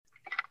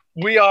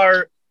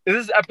This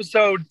is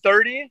episode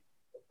 30. We had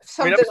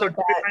Something episode like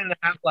that. 29 and a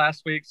half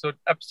last week. So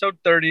episode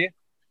 30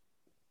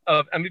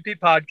 of MVP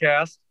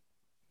Podcast.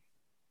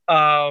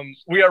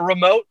 We are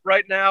remote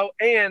right now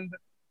and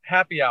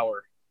happy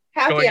hour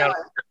Happy going on.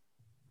 hour.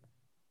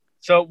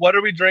 So what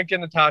are we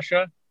drinking,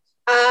 Natasha?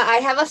 I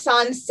have a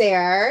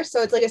Sancerre,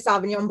 so it's like a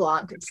Sauvignon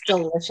Blanc. It's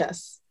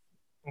delicious.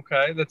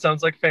 Okay, that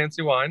sounds like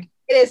fancy wine.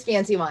 It is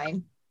fancy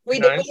wine. We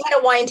Nice. had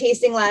a wine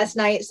tasting last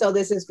night, so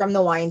this is from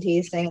the wine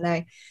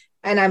tasting,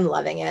 and I'm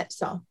loving it.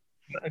 So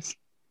Nice.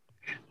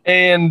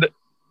 And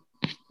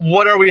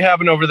what are we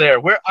having over there?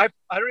 Where I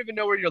don't even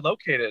know where you're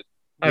located.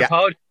 I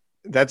apologize.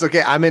 That's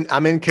okay. I'm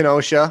in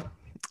Kenosha.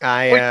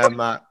 I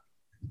am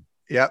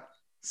yep.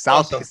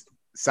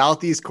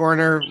 Southeast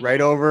corner,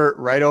 right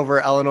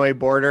over Illinois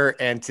border.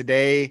 And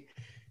today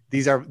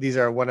these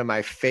are one of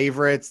my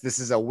favorites. This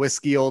is a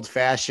whiskey old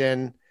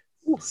fashioned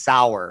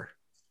sour.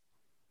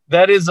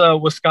 That is a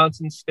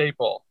Wisconsin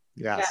staple.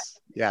 Yes.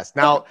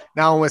 Now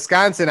in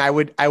Wisconsin, I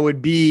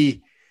would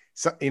be,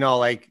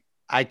 like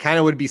I kind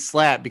of would be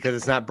slapped because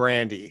it's not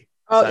brandy.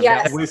 Oh, so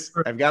yes.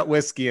 I've got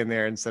whiskey in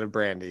there instead of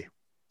brandy.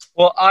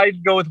 Well,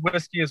 I'd go with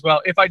whiskey as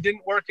well. If I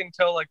didn't work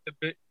until like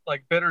the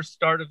bitter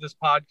start of this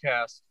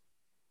podcast,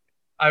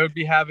 I would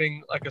be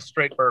having like a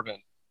straight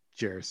bourbon.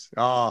 Cheers.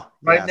 Oh,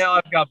 right now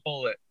I've got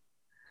Bullet.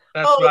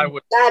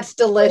 That's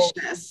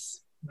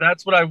delicious.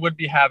 That's what I would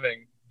be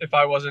having if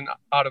I wasn't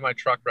out of my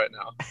truck right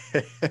now.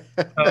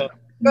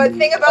 Good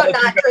thing about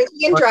not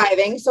drinking and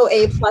driving. So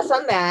A+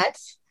 on that.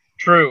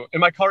 True. And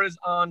my car is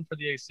on for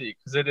the AC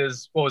because it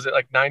is, what was it,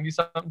 like 90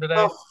 something today?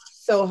 Oh,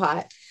 so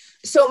hot.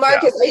 So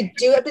Marcus, I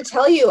do have to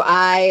tell you,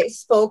 I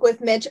spoke with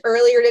Mitch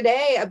earlier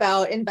today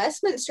about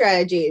investment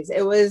strategies.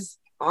 It was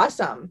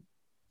awesome.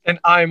 And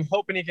I'm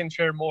hoping he can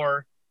share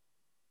more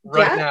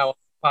now on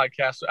the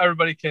podcast. So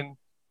everybody can,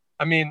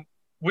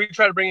 we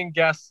try to bring in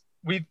guests.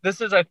 This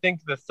is, I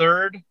think, the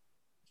third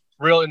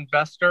real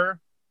investor,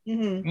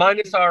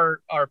 minus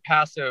our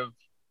passive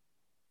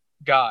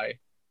guy,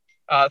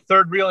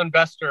 third real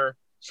investor.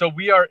 So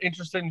we are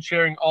interested in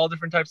sharing all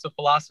different types of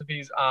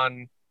philosophies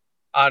on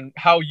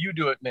how you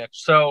do it,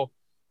 Mitch. So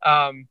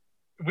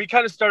we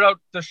kind of start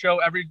out the show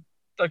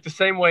the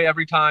same way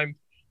every time.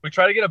 We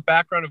try to get a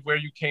background of where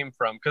you came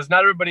from, because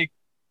not everybody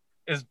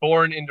is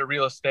born into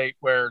real estate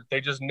where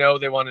they just know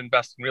they want to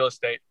invest in real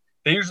estate.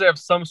 They usually have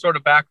some sort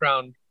of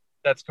background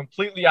that's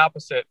completely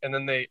opposite, and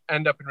then they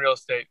end up in real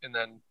estate and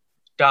then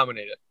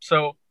dominate it.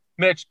 So,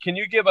 Mitch, can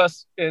you give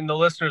us and the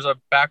listeners a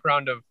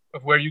background of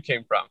where you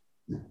came from?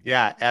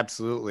 Yeah,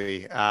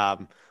 absolutely.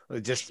 And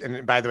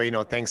by the way,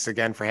 thanks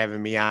again for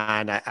having me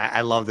on. I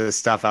love this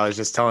stuff. I was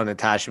just telling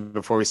Natasha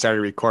before we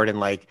started recording,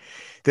 like,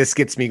 this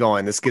gets me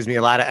going. This gives me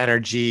a lot of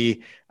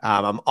energy.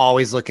 I'm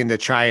always looking to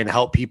try and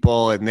help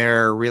people in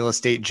their real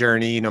estate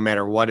journey, no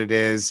matter what it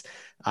is.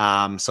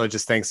 So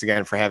just thanks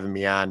again for having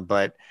me on.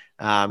 But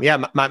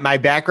my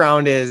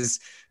background was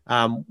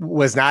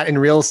not in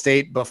real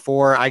estate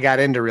before I got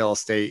into real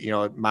estate.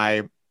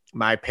 My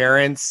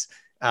parents,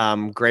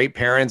 great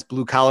parents,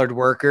 blue collared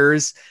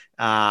workers,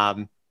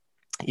 worked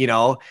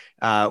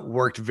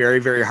very,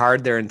 very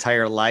hard their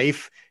entire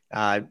life.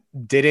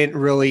 Didn't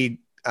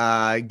really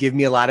give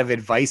me a lot of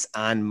advice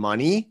on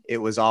money. It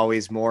was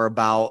always more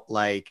about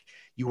like,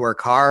 you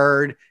work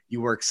hard,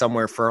 you work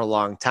somewhere for a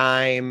long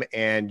time,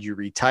 and you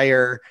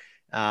retire.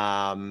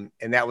 And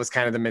that was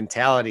kind of the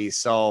mentality.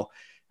 So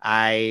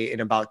in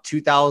about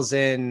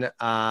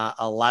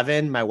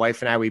 2011, my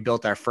wife and I, we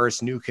built our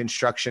first new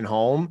construction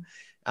home.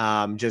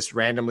 Just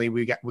randomly,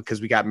 because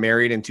we got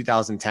married in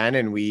 2010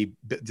 and we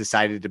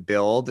decided to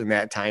build in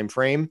that time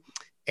frame,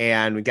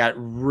 and we got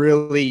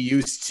really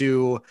used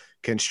to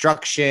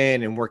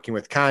construction and working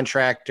with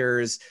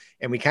contractors,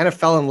 and we kind of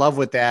fell in love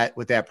with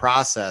that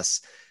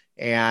process.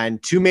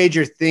 And two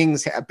major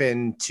things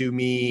happened to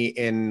me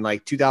in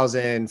like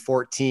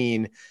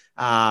 2014.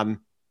 The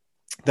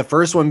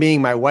first one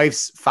being my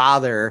wife's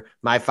father,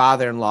 my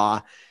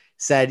father-in-law,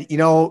 said,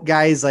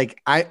 guys,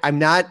 like I'm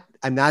not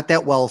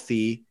that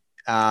wealthy.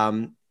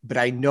 But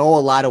I know a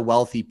lot of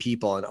wealthy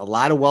people, and a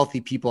lot of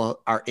wealthy people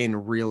are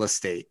in real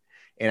estate.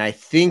 And I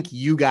think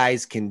you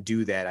guys can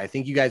do that. I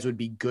think you guys would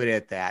be good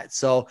at that.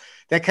 So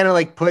that kind of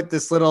like put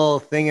this little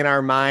thing in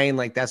our mind,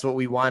 like that's what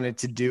we wanted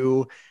to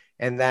do.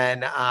 And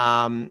then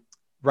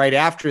right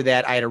after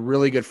that, I had a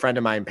really good friend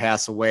of mine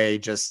pass away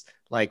just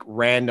like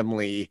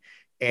randomly.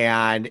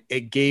 And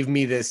it gave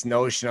me this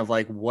notion of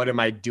like, what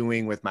am I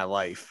doing with my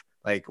life?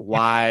 Like,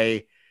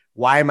 why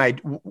am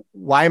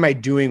I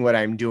doing what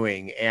I'm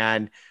doing?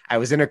 And I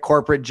was in a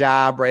corporate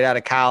job right out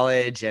of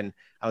college, and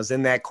I was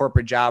in that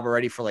corporate job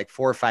already for like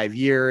 4 or 5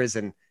 years,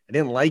 and I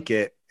didn't like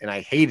it, and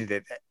I hated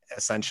it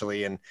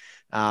essentially. And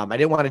I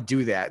didn't want to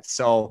do that.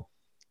 So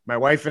my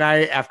wife and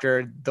I,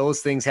 after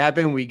those things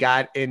happened, we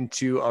got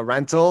into a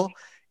rental,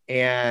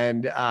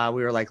 and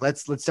we were like,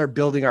 let's start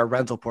building our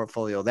rental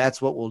portfolio.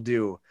 That's what we'll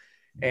do.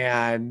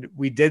 And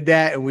we did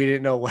that, and we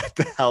didn't know what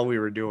the hell we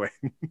were doing.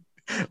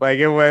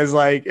 It was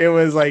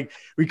like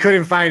we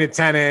couldn't find a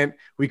tenant.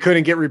 We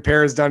couldn't get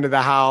repairs done to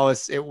the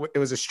house. It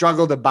was a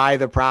struggle to buy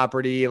the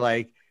property.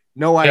 Like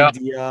no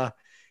idea.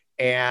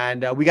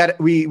 And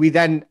we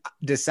then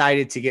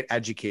decided to get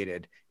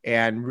educated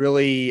and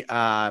really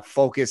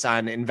focus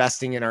on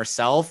investing in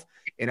ourselves,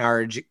 in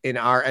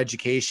our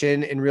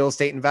education in real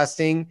estate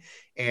investing.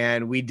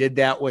 And we did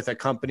that with a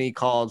company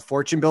called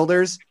Fortune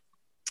Builders.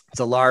 It's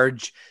a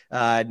large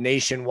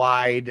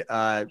nationwide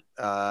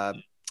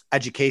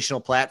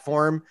educational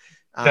platform.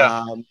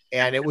 And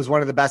it was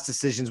one of the best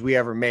decisions we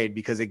ever made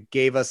because it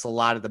gave us a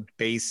lot of the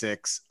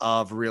basics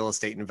of real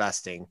estate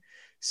investing.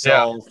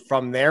 So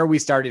from there, we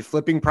started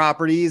flipping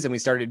properties and we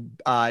started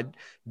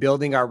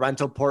building our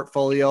rental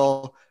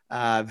portfolio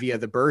via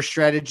the BRRRR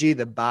strategy,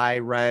 the buy,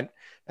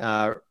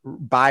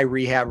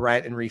 rehab,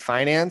 rent, and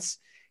refinance.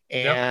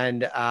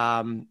 And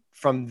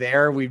from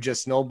there, we've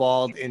just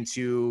snowballed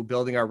into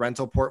building our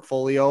rental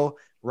portfolio.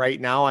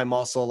 Right now, I'm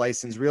also a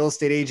licensed real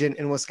estate agent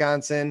in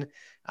Wisconsin.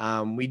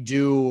 We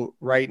do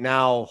right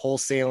now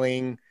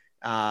wholesaling,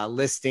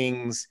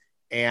 listings,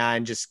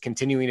 and just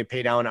continuing to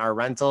pay down our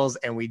rentals.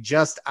 And we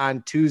just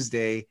on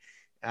Tuesday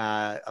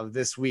of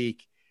this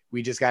week,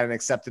 we just got an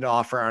accepted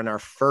offer on our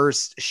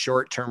first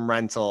short-term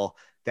rental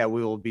that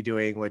we will be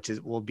doing,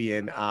 will be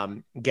in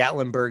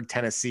Gatlinburg,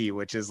 Tennessee,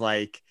 which is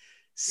like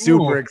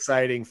super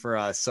exciting for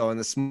us. So in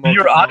the Smoky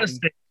You're out of Mountains,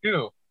 state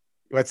too.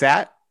 What's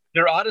that?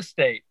 You're out of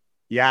state.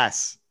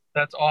 Yes.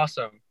 That's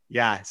awesome.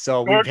 Yeah.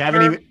 So Short we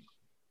haven't even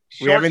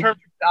short-term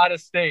out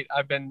of state.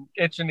 I've been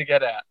itching to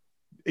get at.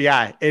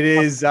 Yeah, it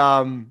is.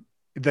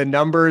 The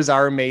numbers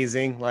are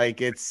amazing.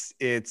 Like it's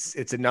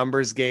a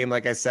numbers game.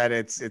 Like I said,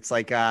 it's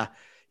like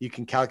you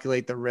can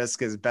calculate the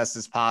risk as best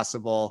as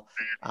possible.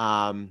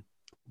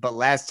 But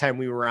last time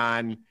we were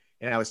on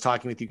and I was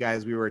talking with you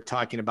guys, we were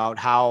talking about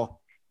how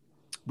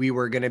we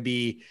were going to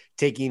be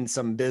taking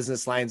some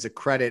business lines of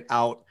credit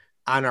out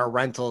on our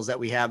rentals that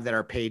we have that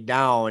are paid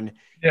down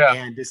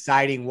and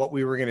deciding what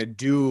we were going to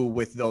do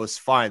with those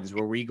funds.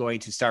 Were we going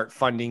to start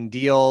funding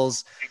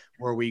deals?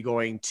 Were we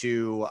going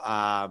to,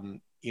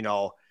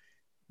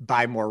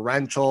 buy more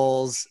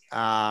rentals?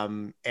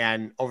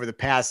 And over the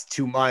past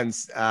 2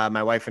 months,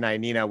 my wife and I,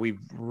 Nina, we've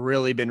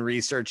really been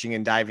researching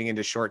and diving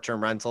into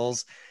short-term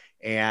rentals.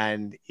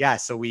 And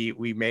so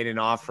we made an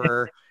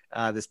offer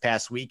this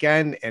past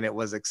weekend and it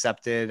was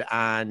accepted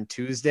on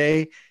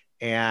Tuesday,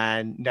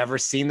 and never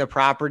seen the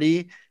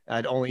property,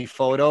 only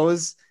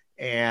photos.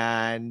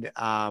 And,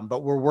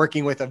 but we're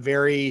working with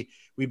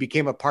we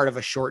became a part of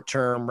a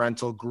short-term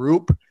rental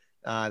group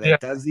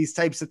that does these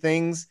types of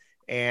things.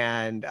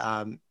 And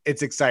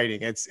it's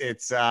exciting.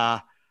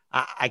 I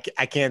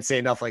can't say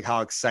enough, like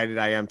how excited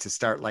I am to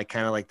start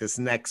kind of this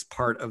next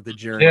part of the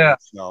journey. Yeah.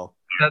 So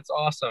that's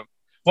awesome.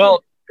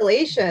 Well,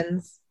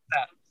 congratulations.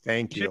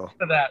 Thank you. Cheers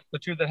to that. The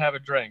two that have a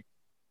drink.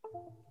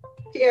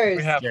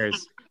 Cheers.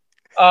 Cheers.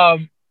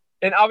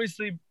 And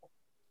obviously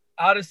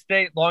out of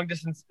state, long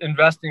distance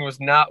investing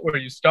was not where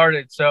you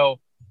started. So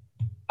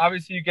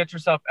obviously you get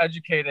yourself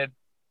educated.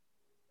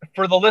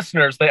 For the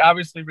listeners, they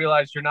obviously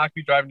realize you're not going to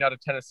be driving down to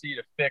Tennessee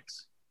to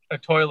fix a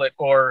toilet,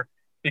 or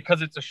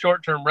because it's a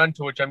short-term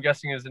rental, which I'm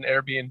guessing is an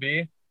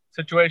Airbnb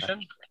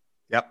situation.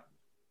 Yep.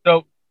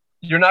 So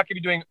you're not going to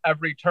be doing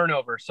every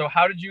turnover. So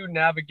how did you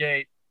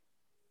navigate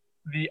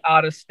the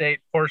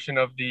out-of-state portion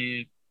of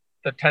the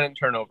tenant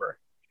turnover?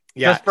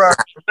 Yeah. Just for our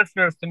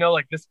listeners to know,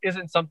 this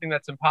isn't something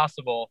that's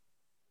impossible.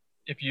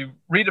 If you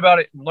read about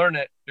it and learn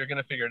it, you're going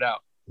to figure it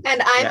out.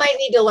 And I might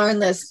need to learn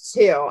this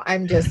too.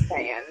 I'm just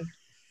saying.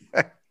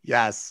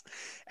 Yes,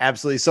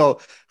 absolutely. So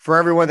for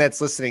everyone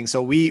that's listening,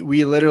 so we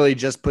literally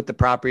just put the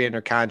property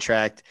under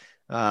contract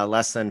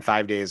less than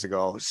 5 days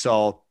ago.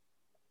 So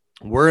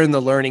we're in the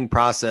learning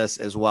process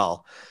as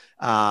well.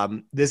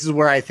 This is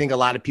where I think a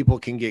lot of people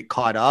can get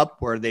caught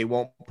up, where they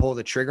won't pull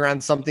the trigger on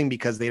something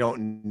because they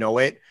don't know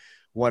it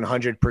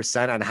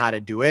 100% on how to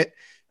do it.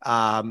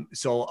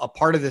 So a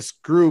part of this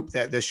group,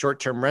 that the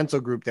short-term rental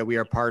group that we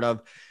are part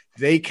of,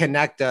 they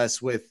connect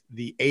us with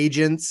the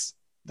agents,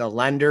 the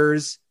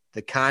lenders,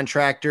 the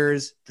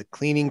contractors, the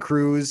cleaning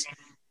crews.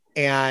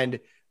 And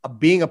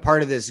being a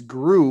part of this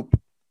group,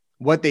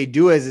 what they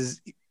do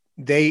is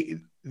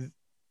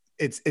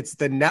it's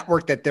the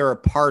network that they're a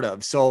part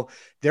of. So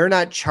they're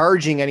not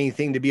charging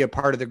anything to be a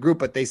part of the group,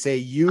 but they say,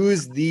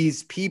 use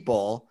these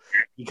people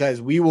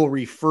because we will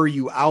refer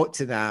you out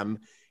to them.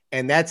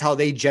 And that's how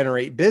they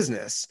generate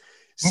business.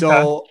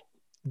 So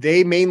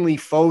they mainly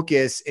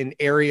focus in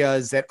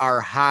areas that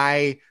are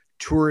high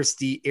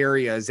touristy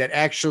areas that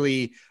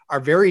actually are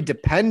very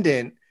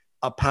dependent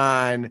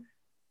upon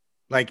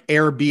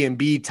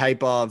Airbnb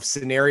type of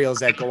scenarios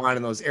that go on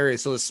in those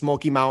areas. So the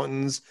Smoky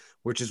Mountains,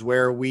 which is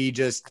where we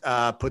just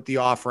put the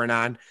offering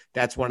on,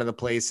 that's one of the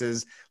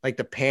places, like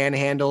the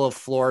Panhandle of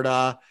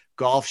Florida,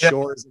 Gulf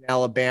Shores in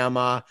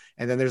Alabama,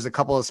 and then there's a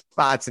couple of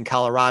spots in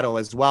Colorado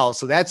as well.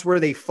 So that's where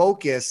they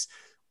focus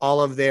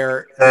all of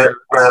their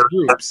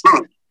groups.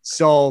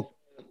 So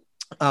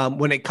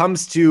when it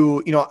comes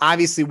to,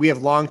 obviously we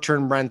have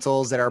long-term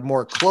rentals that are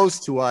more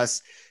close to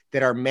us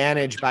that are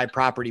managed by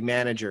property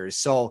managers.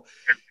 So,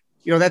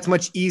 that's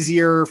much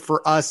easier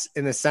for us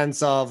in the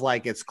sense of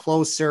it's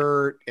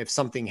closer. If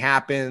something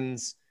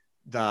happens,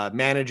 the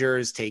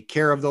managers take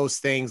care of those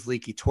things,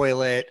 leaky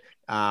toilet,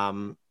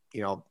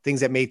 things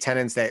that made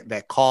tenants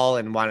that call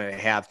and want to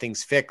have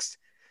things fixed.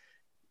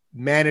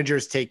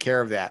 Managers take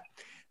care of that.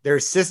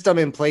 There's system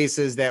in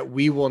places that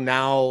we will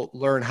now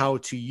learn how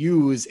to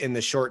use in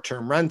the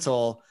short-term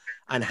rental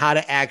on how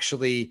to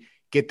actually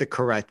get the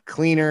correct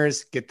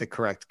cleaners, get the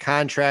correct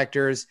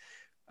contractors.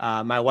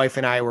 My wife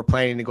and I were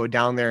planning to go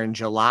down there in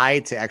July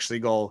to actually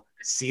go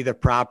see the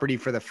property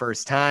for the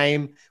first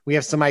time. We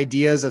have some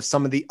ideas of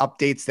some of the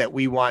updates that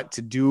we want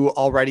to do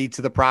already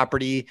to the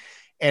property.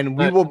 And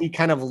we will be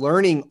kind of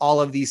learning all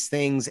of these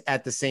things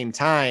at the same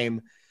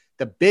time.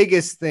 The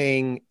biggest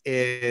thing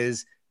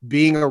is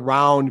being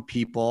around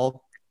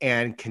people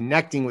and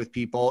connecting with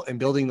people and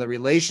building the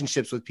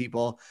relationships with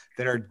people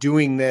that are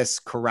doing this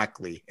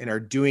correctly and are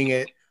doing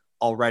it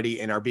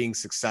already and are being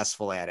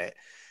successful at it.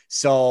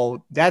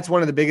 So that's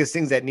one of the biggest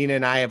things that Nina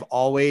and I have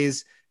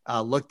always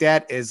looked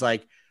at is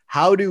like,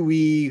 how do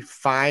we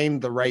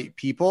find the right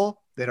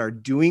people that are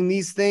doing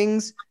these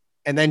things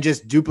and then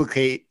just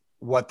duplicate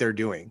what they're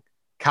doing,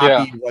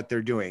 copy what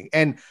they're doing.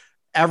 And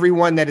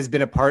everyone that has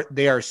been a part,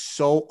 they are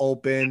so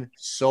open,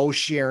 so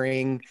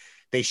sharing.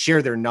 They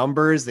share their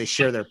numbers, they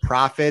share their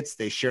profits,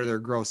 they share their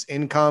gross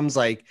incomes.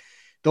 Like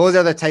those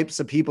are the types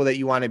of people that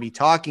you want to be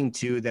talking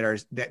to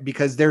that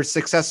because they're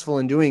successful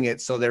in doing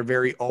it. So they're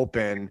very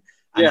open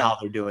on how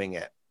they're doing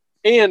it.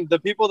 And the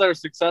people that are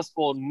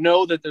successful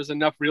know that there's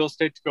enough real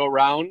estate to go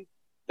around,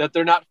 that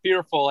they're not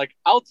fearful. Like,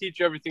 I'll teach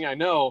you everything I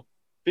know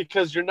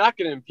because you're not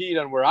going to impede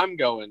on where I'm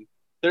going.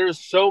 There's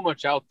so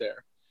much out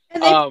there.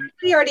 And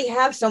they already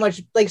have so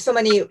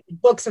many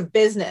books of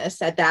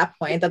business at that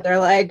point that they're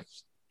like,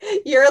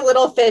 you're a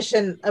little fish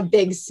in a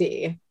big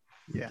sea.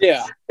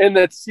 Yeah. And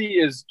that sea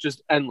is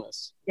just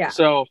endless. Yeah.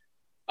 So,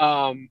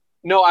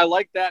 no, I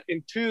like that.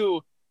 And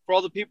two, for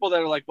all the people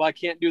that are like, well, I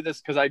can't do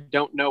this because I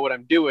don't know what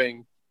I'm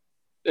doing.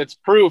 It's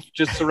proof.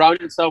 Just surround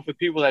yourself with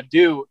people that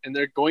do, and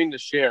they're going to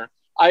share.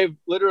 I've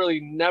literally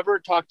never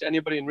talked to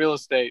anybody in real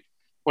estate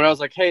when I was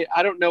like, hey,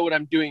 I don't know what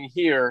I'm doing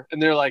here.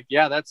 And they're like,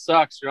 yeah, that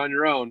sucks. You're on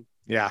your own.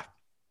 Yeah.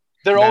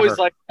 They're always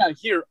like, yeah,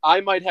 here,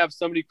 I might have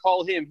somebody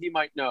call him. He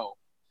might know.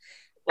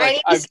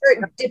 Like, I need to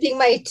start dipping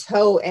my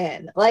toe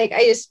in. Like,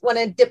 I just want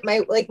to dip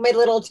my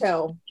little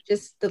toe,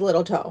 just the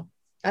little toe,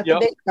 not the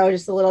big toe,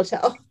 just the little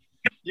toe.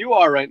 You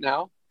are right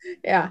now.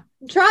 Yeah.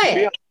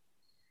 Try it.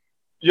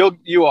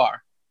 You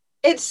are.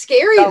 It's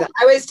scary. Though.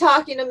 I was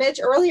talking to Mitch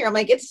earlier. I'm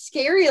like, it's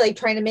scary, like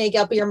trying to make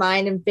up your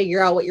mind and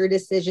figure out what your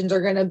decisions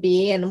are going to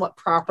be and what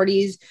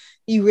properties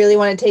you really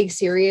want to take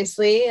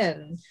seriously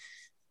and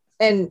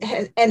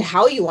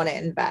how you want to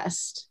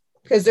invest.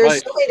 Because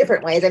there's so many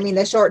different ways. I mean,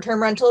 the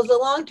short-term rental is the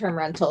long-term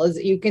rental is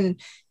you can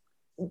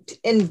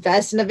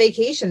invest in a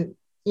vacation,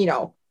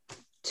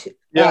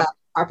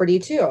 property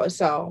too.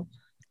 So.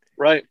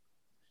 Right.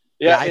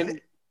 Yeah.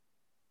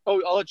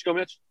 I'll let you go,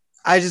 Mitch.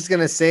 I was just going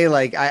to say,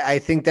 like, I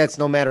think that's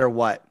no matter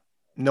what,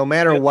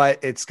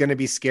 it's going to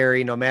be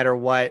scary. No matter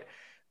what,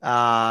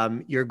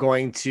 you're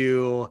going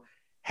to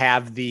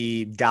have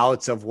the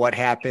doubts of what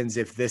happens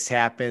if this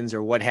happens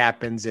or what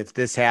happens if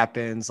this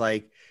happens.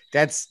 Like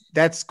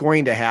that's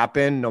going to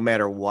happen no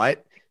matter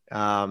what.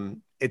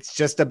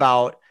 It's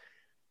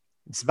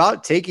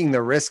about taking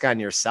the risk on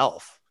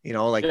yourself,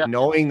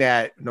 knowing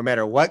that no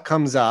matter what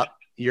comes up,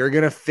 you're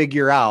going to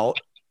figure out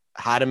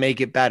how to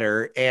make it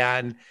better.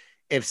 And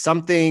if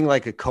something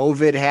like a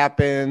COVID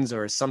happens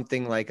or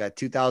something like a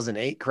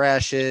 2008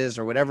 crashes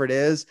or whatever it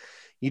is,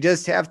 you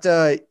just have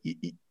to,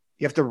 you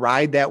have to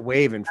ride that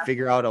wave and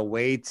figure out a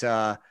way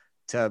to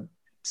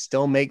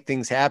still make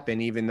things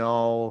happen, even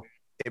though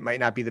it might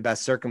not be the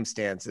best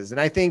circumstances.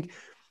 And I think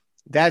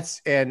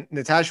and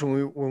Natasha,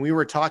 when we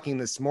were talking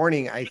this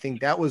morning, I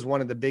think that was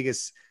one of the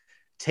biggest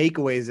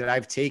takeaways that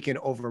I've taken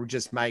over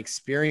just my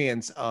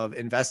experience of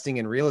investing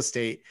in real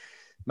estate.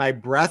 My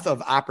breadth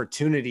of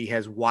opportunity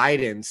has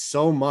widened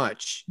so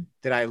much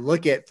that I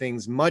look at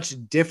things much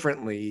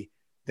differently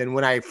than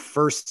when I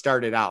first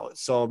started out.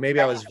 So maybe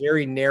I was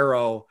very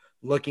narrow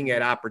looking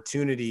at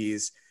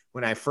opportunities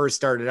when I first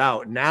started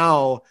out.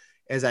 Now,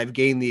 as I've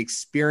gained the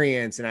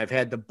experience and I've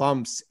had the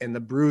bumps and the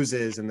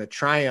bruises and the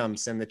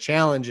triumphs and the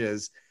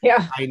challenges,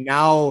 I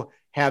now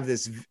have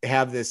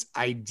this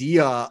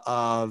idea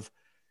of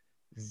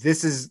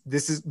this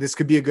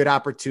could be a good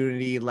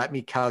opportunity. Let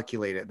me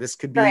calculate it. This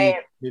could be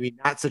maybe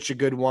not such a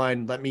good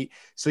one.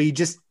 So you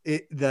just,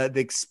 the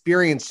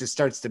experience just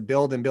starts to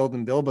build and build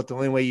and build. But the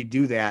only way you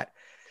do that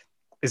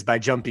is by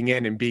jumping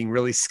in and being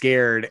really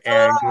scared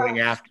and going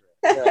after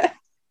it.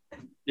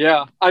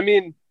 Yeah. I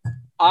mean,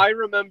 I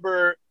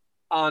remember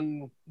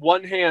on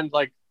one hand,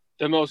 like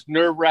the most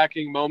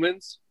nerve-wracking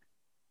moments.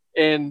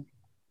 And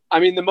I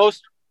mean, the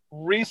most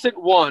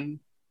recent one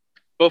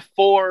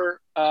before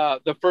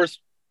the first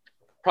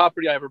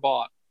property I ever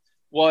bought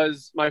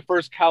was my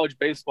first college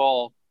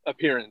baseball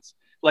appearance,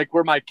 like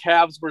where my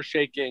calves were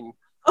shaking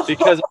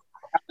because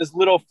I'm this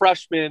little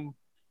freshman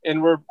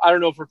and I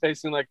don't know if we're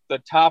facing like the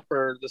top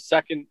or the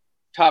second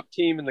top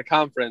team in the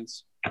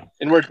conference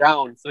and we're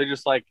down. So they're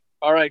just like,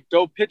 all right,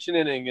 go pitch an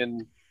inning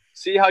and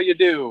see how you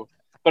do.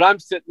 But I'm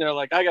sitting there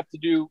like, I have to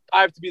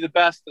be the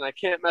best, and I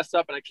can't mess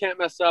up, and I can't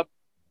mess up.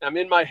 And I'm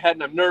in my head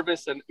and I'm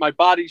nervous and my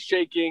body's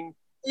shaking.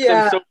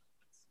 Yeah. So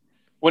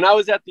when I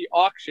was at the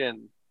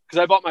auction, because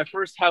I bought my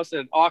first house at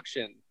an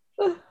auction,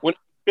 when I was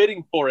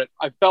bidding for it,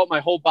 I felt my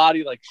whole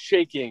body like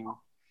shaking.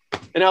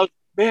 And I was,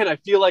 man, I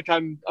feel like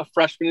I'm a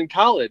freshman in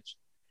college.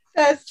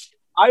 Yes.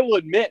 I will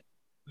admit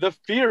the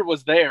fear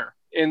was there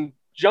in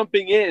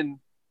jumping in,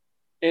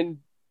 and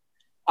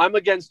I'm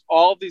against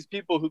all of these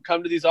people who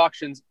come to these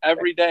auctions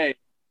every day.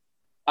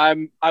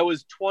 I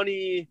was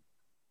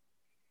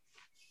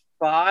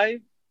 25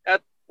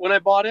 when I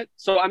bought it.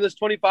 So I'm this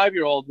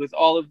 25-year-old with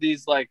all of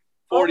these like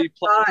 40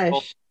 plus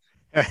people.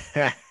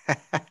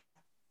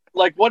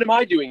 Like, what am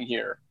I doing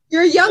here?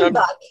 You're a young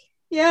buck.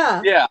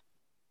 Yeah. Yeah.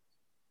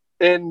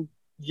 And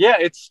yeah,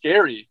 it's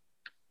scary.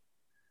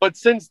 But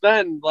since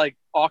then, like,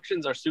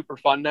 auctions are super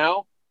fun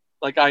now.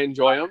 Like, I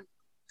enjoy them.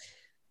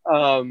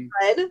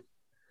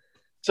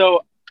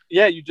 So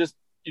yeah, you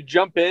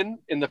jump in,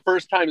 and the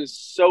first time is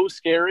so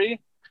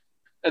scary,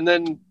 and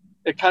then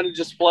it kind of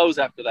just flows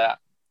after that.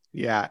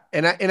 Yeah.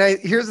 And I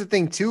here's the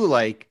thing too,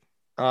 like,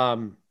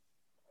 I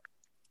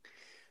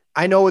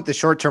know with the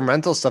short-term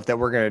rental stuff that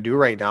we're going to do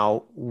right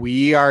now,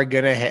 we are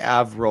going to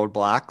have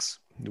roadblocks.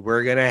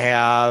 We're going to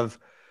have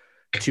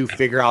to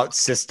figure out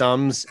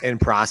systems and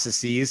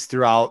processes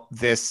throughout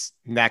this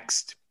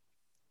next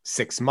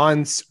 6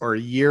 months or a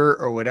year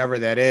or whatever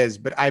that is.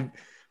 But I've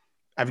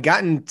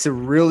gotten to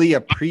really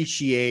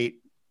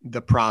appreciate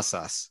the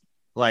process.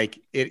 Like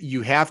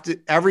you have to,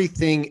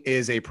 everything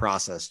is a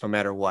process no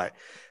matter what.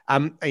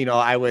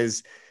 I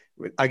was,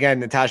 again,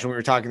 Natasha, when we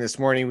were talking this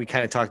morning, we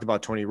kind of talked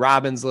about Tony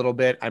Robbins a little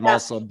bit. I'm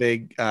also a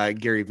big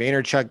Gary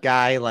Vaynerchuk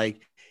guy.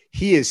 Like,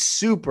 he is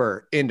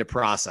super into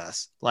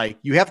process. Like,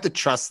 you have to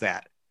trust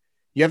that.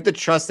 You have to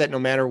trust that no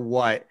matter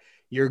what,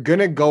 you're going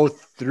to go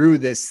through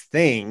this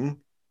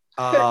thing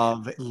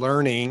of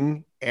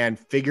learning and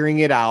figuring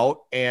it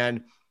out.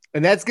 And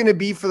that's going to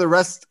be for the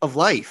rest of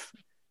life,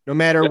 no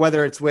matter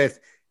whether it's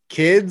with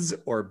kids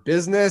or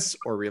business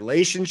or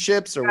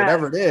relationships or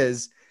whatever it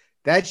is.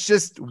 That's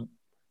just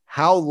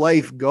how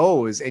life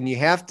goes. And you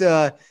have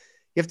to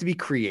be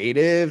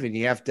creative, and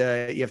you have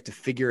to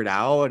figure it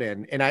out.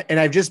 And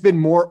I've just been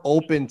more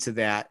open to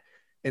that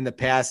in the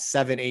past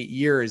 7-8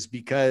 years,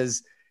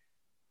 because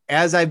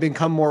as I've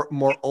become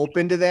more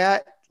open to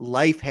that,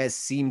 life has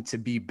seemed to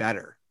be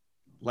better.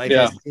 Life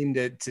has seemed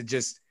to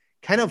just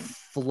kind of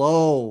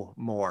flow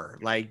more.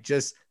 Like,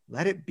 just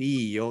let it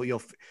be.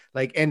 You'll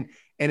like,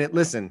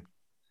 listen,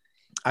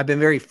 I've been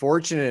very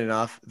fortunate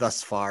enough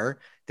thus far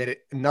that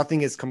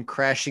nothing has come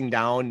crashing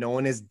down. No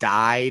one has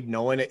died.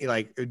 No one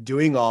like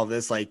doing all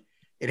this. Like,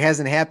 it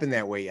hasn't happened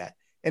that way yet.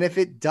 And if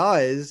it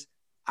does,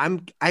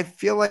 I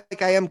feel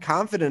like I am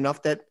confident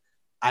enough that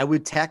I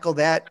would tackle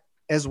that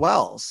as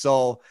well.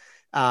 So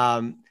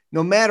no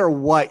matter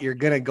what, you're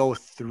going to go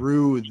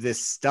through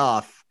this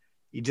stuff.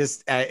 You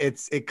just,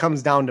 it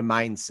comes down to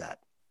mindset.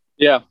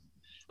 Yeah.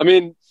 I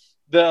mean,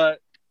 I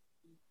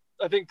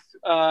think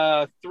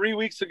 3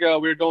 weeks ago,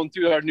 we were going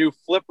through our new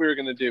flip we were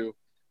going to do.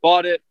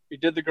 Bought it. We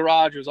did the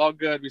garage. It was all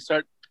good. We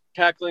start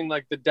tackling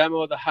like the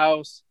demo of the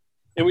house,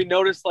 and we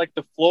noticed like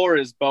the floor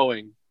is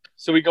bowing.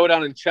 So we go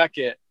down and check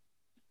it,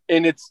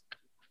 and it's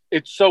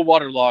so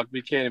waterlogged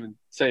we can't even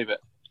save it.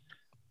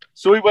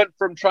 So we went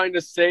from trying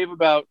to save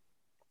about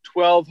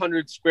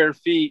 1,200 square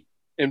feet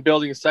and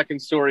building a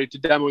second story to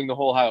demoing the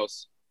whole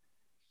house.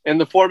 And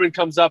the foreman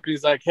comes up and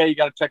he's like, "Hey, you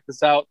got to check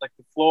this out. Like,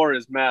 the floor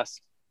is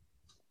messed."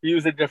 He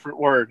used a different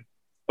word,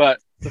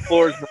 but the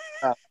floor is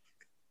messed up.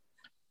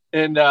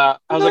 And I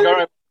was like, "All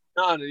right,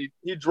 done." And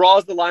he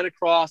draws the line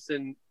across,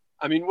 and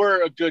I mean,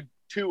 we're a good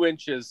 2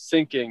 inches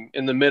sinking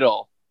in the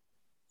middle.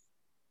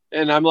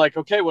 And I'm like,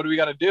 "Okay, what do we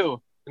got to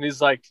do?" And he's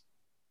like,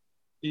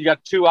 "You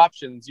got 2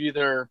 options. You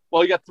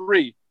got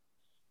 3.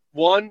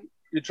 1,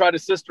 you try to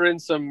sister in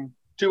some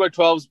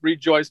 2x12s,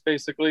 rejoist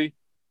basically.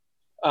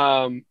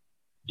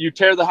 You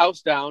tear the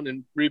house down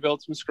and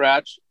rebuild from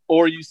scratch,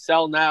 or you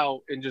sell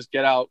now and just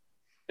get out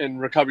and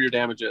recover your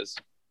damages."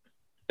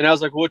 And I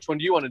was like, "Well, which one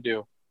do you want to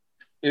do?"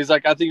 And he's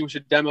like, "I think we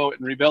should demo it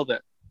and rebuild it."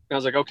 And I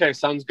was like, "Okay,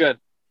 sounds good."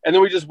 And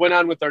then we just went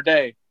on with our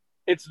day.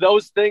 It's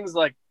those things,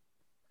 like,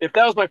 if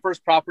that was my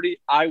first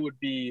property, I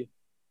don't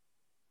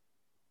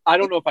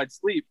know if I'd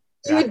sleep.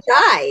 You would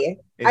die.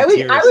 I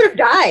would have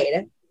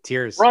died.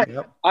 Tears. Right.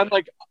 Yep. I'm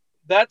like,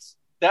 that's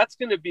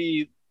going to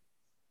be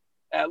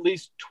at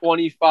least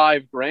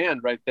 25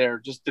 grand right there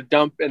just to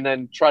dump and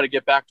then try to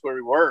get back to where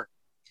we were.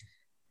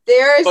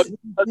 There's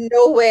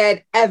no way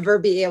I'd ever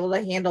be able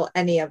to handle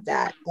any of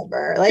that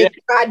ever. Like,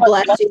 God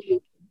bless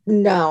you.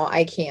 No,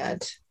 I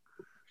can't.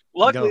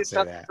 Luckily, it's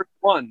not the first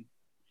one.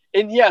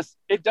 And yes,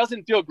 it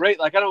doesn't feel great.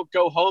 Like, I don't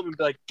go home and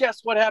be like,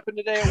 "Guess what happened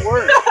today at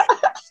work?"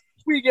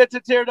 We get to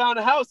tear down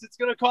a house. It's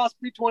going to cost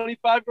me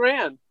 25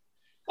 grand.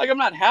 Like, I'm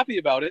not happy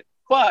about it,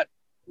 but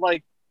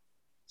like,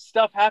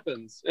 stuff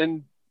happens.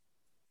 And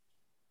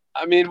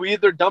I mean, we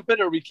either dump it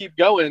or we keep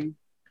going,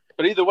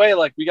 but either way,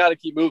 like, we got to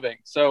keep moving.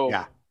 So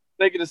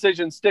make a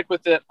decision, stick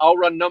with it. I'll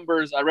run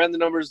numbers. I ran the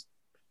numbers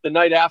the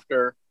night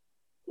after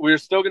we were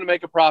still going to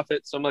make a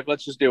profit. So I'm like,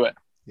 let's just do it.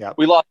 Yeah.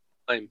 We lost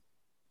time,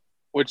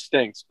 which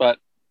stinks, but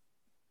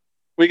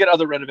we get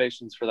other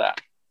renovations for that.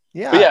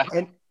 Yeah. But yeah.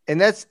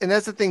 And that's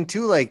the thing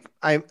too. Like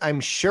I'm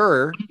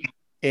sure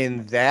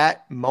in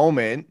that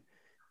moment,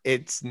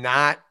 it's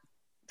not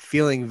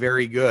feeling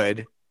very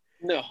good.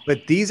 No.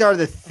 But these are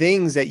the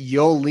things that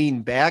you'll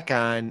lean back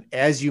on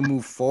as you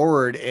move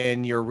forward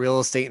in your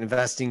real estate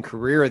investing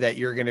career, that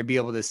you're going to be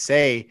able to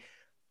say,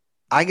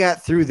 I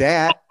got through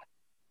that.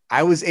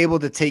 I was able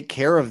to take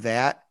care of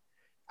that.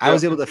 I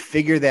was able to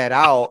figure that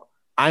out.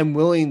 I'm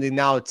willing to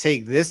now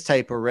take this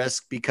type of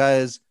risk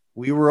because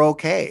we were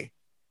okay.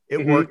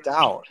 It worked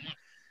out.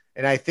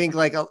 And I think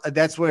like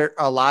that's where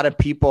a lot of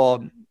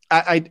people,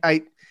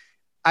 I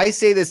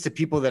say this to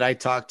people that I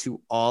talk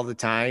to all the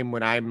time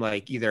when I'm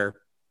like either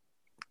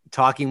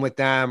talking with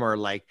them or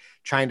like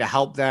trying to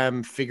help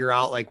them figure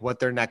out like what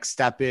their next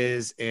step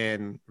is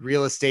in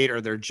real estate,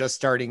 or they're just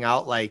starting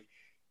out. Like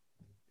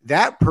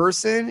that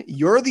person,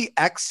 you're the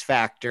X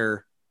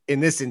factor in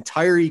this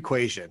entire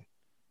equation.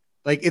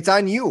 Like it's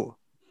on you.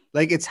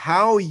 Like it's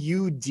how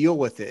you deal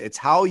with it. It's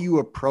how you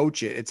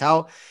approach it. It's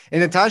how,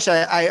 and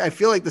Natasha, I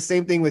feel like the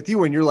same thing with you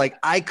when you're like,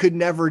 I could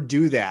never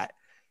do that.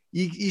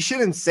 You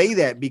shouldn't say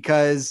that,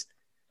 because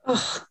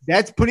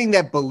that's putting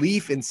that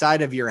belief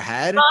inside of your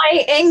head.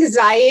 My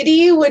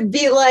anxiety would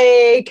be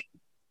like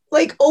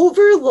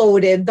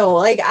overloaded though.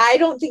 Like, I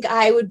don't think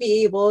I would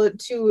be able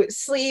to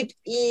sleep,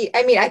 eat.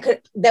 I mean, I could,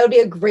 that would be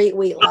a great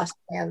weight loss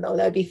plan though.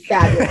 That would be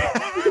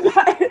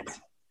fabulous.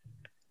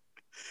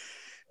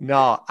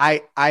 No,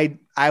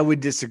 I would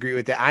disagree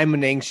with that. I'm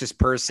an anxious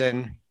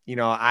person. You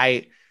know,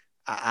 I'm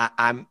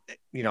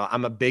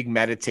a big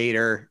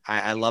meditator.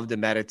 I love to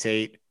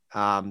meditate.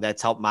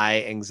 That's helped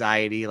my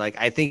anxiety. Like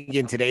I think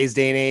in today's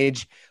day and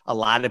age, a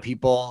lot of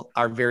people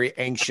are very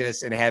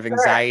anxious and have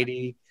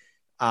anxiety.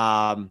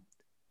 I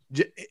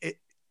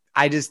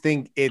just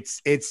think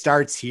it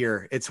starts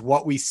here. It's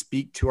what we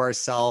speak to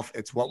ourselves.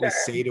 It's what we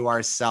say to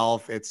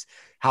ourselves. It's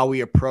how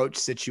we approach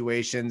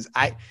situations.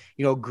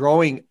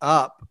 Growing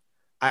up,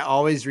 I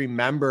always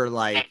remember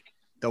like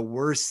the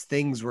worst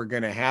things were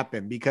going to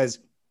happen because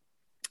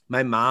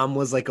my mom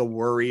was like a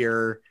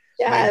worrier.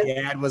 Yes. My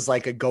dad was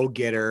like a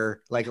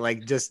go-getter,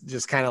 like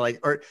just kind of like,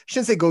 or I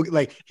shouldn't say go,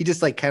 like he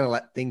just like kind of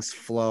let things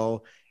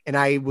flow. And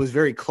I was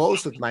very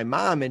close with my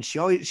mom, and she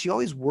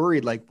always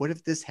worried, like, what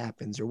if this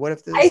happens, or what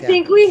if this happens? I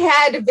think we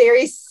had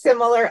very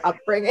similar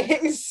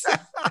upbringings.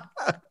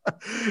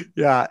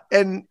 Yeah.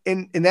 And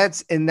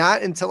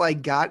not until I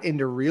got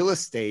into real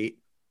estate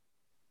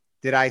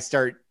did I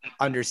start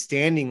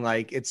understanding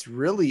like it's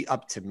really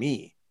up to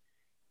me.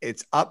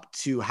 It's up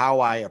to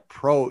how I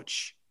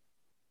approach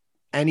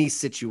any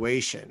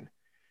situation.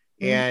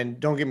 And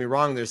don't get me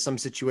wrong, there's some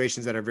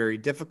situations that are very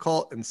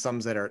difficult and some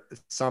that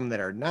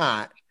are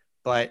not.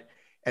 But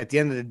at the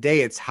end of the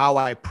day, it's how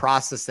I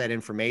process that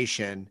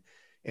information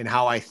and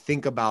how I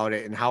think about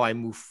it and how I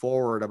move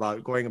forward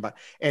about going about.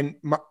 And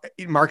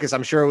Marcus,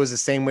 I'm sure it was the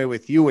same way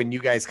with you when you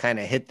guys kind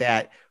of hit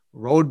that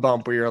road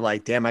bump where you're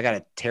like, damn, I got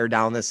to tear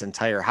down this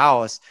entire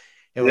house.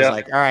 It was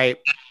like, all right,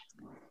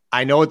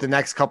 I know what the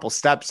next couple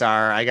steps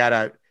are. I got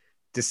to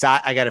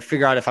decide, I got to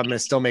figure out if I'm going to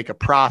still make a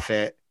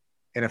profit.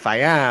 And if I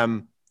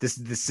am, this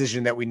is the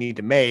decision that we need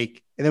to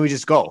make. And then we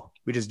just go,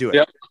 we just do it.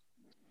 Yep.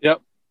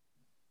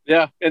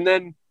 Yeah. And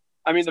then,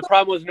 I mean, the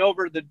problem wasn't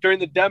over. During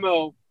the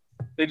demo,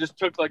 they just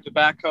took like the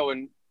backhoe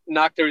and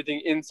knocked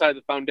everything inside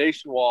the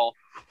foundation wall,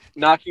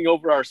 knocking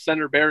over our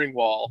center bearing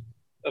wall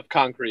of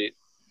concrete.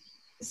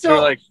 So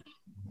like,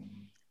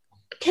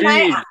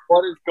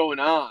 what is going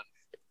on?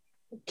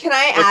 Can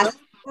I ask,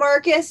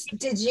 Marcus,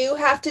 did you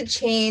have to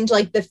change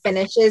like the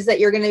finishes that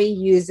you're going to be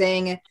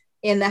using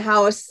in the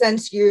house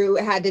since you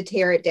had to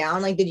tear it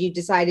down? Like, did you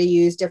decide to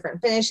use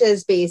different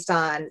finishes based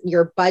on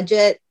your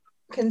budget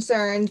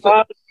concerns,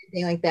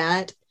 anything like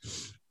that?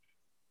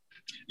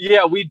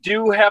 Yeah, we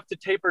do have to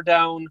taper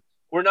down.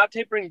 We're not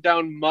tapering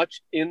down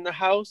much in the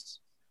house,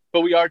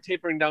 but we are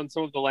tapering down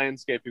some of the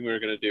landscaping we were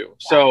going to do.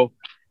 So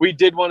we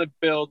did want to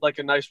build like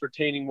a nice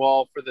retaining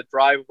wall for the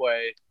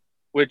driveway,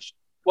 which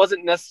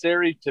wasn't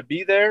necessary to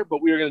be there,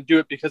 but we were going to do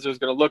it because it was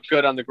going to look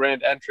good on the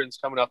grand entrance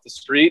coming off the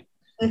street.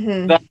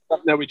 That's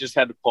something that we just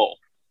had to pull.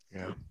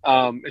 Yeah.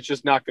 It's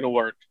just not going to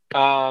work.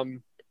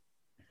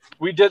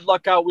 We did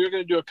luck out. We were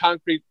going to do a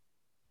concrete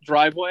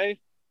driveway,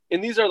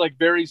 and these are like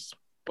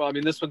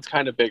this one's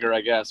kind of bigger, I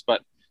guess,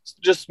 but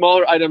just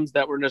smaller items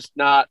that we're just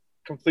not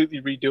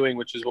completely redoing,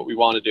 which is what we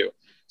want to do.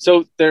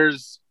 So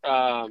there's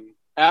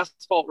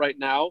asphalt right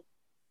now,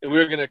 and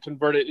we're going to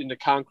convert it into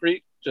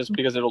concrete just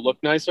because it'll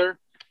look nicer.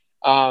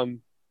 But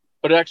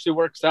it actually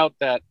works out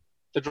that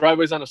the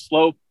driveway's on a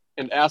slope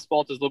and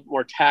asphalt is a little bit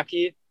more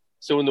tacky.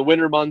 So in the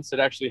winter months, it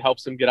actually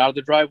helps them get out of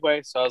the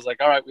driveway. So I was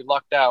like, all right, we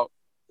lucked out.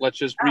 Let's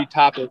just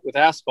retop it with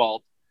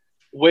asphalt.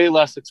 Way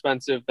less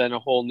expensive than a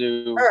whole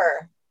new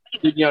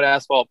taking out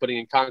asphalt, putting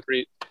in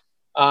concrete.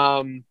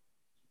 We're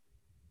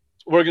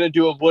going to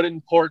do a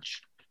wooden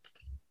porch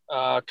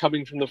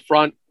coming from the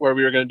front where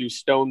we were going to do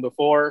stone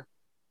before,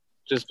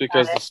 just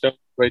because the stone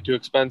is way too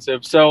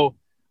expensive. So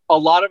a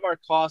lot of our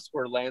costs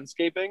were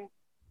landscaping.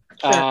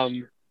 Sure.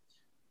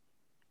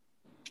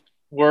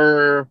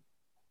 We're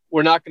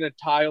not going to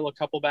tile a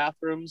couple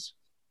bathrooms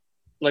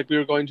like we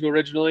were going to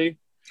originally.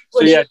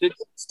 So yeah,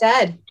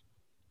 instead,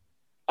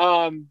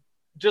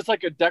 just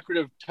like a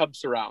decorative tub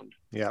surround.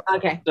 Yeah.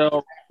 Okay.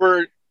 So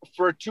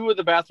for 2 of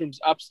the bathrooms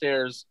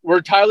upstairs,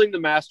 we're tiling the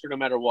master no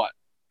matter what.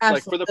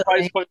 Absolutely. Like for the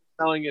price point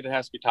of selling it, it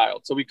has to be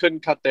tiled. So we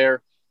couldn't cut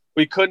there.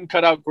 We couldn't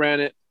cut out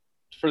granite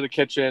for the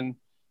kitchen.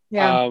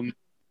 Yeah.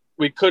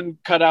 We couldn't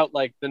cut out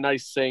like the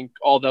nice sink,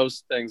 all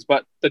those things.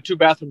 But the 2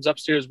 bathrooms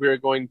upstairs, we are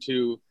going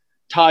to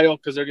tile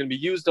because they're going to be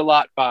used a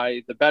lot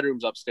by the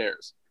bedrooms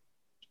upstairs.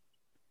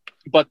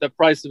 But the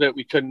price of it,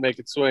 we couldn't make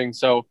it swing.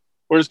 So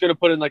we're just going to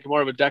put in like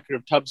more of a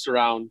decorative tub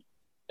surround,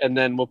 and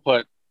then we'll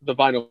put the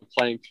vinyl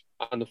plank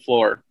on the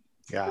floor.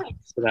 Yeah.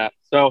 For that.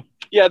 So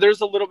yeah, there's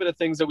a little bit of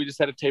things that we just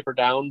had to taper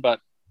down, but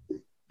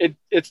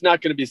it's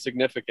not going to be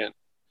significant.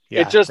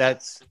 Yeah. It just,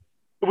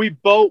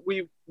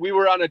 we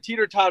were on a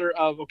teeter-totter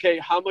of, okay,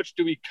 how much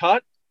do we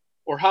cut,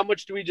 or how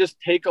much do we just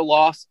take a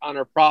loss on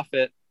our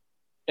profit,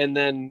 and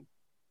then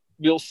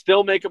we'll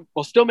still make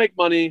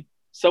money.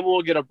 Someone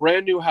will get a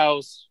brand new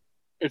house.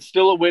 It's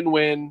still a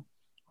win-win,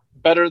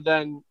 better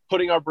than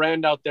putting our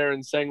brand out there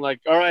and saying like,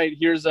 all right,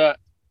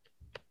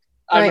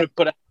 I'm going to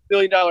put $1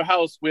 million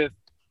house with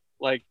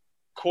like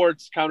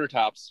quartz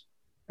countertops.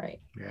 Right.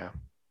 Yeah.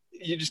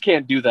 You just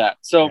can't do that.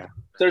 So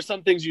there's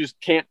some things you just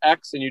can't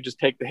X, and you just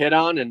take the hit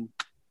on, and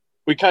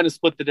we kind of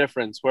split the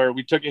difference where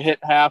we took a hit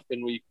half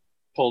and we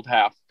pulled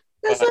half.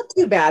 That's not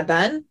too bad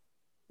then.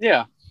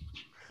 Yeah.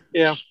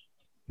 Yeah.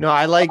 No,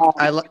 I like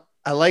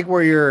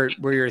where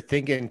you're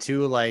thinking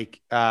too.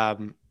 Like,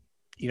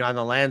 you know, on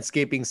the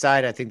landscaping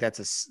side, I think that's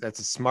a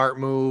smart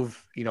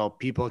move. You know,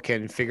 people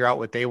can figure out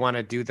what they want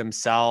to do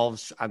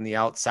themselves on the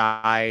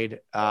outside.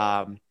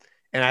 And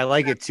I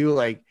like it too.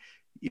 Like,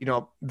 you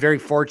know, very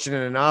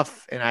fortunate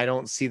enough, and I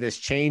don't see this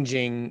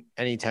changing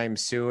anytime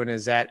soon,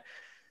 is that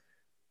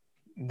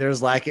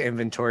there's lack of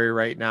inventory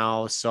right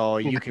now. So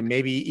you can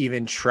maybe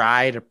even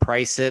try to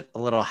price it a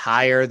little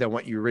higher than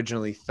what you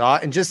originally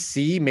thought, and just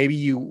see, maybe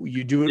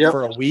you do it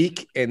for a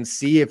week and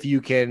see if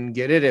you can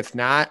get it. If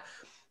not,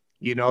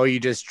 you know, you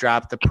just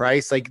drop the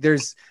price. Like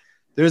there's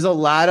a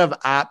lot of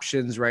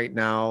options right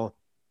now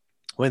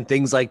when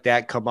things like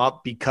that come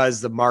up,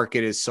 because the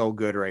market is so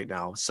good right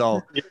now.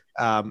 So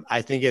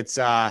I think it's,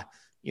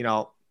 you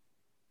know,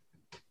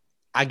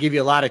 I give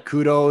you a lot of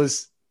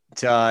kudos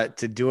to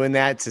doing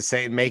that,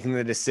 to making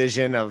the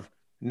decision of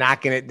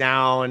knocking it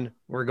down.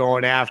 We're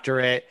going after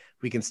it.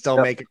 We can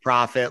still make a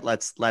profit.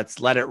 Let's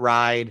let it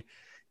ride,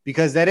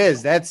 because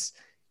that's,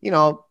 you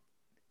know,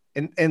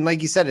 and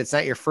like you said, it's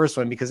not your first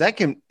one, because that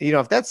can, you know,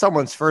 if that's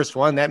someone's first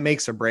one, that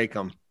makes or break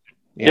them.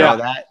 You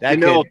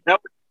know,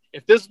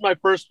 if this is my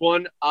first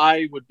one,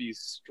 I would be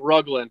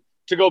struggling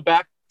to go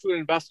back to an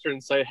investor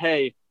and say,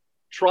 hey,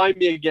 try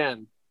me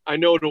again. I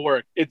know it'll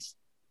work.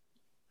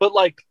 But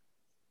like,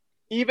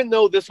 even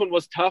though this one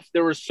was tough,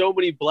 there were so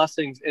many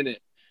blessings in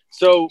it.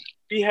 So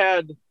we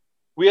had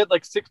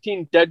like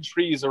 16 dead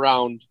trees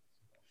around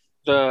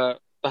the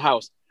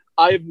house.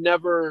 I've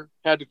never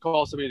had to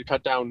call somebody to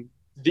cut down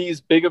these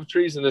big of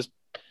trees in this.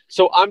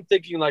 So I'm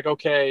thinking like,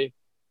 okay,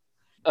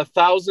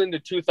 1,000 to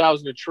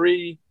 2,000 a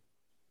tree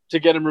to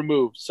get them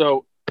removed.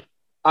 So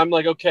I'm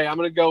like, okay, I'm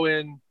going to go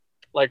in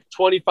like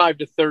 25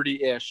 to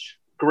 30 ish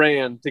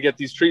grand to get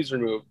these trees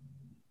removed.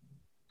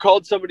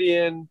 Called somebody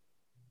in.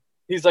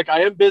 He's like,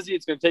 I am busy.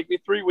 It's going to take me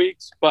 3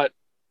 weeks, but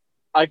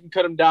I can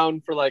cut them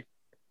down for like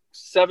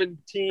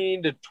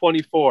 17 to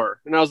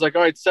 24. And I was like,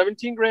 all right,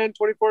 17 grand,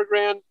 24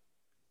 grand.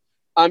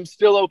 I'm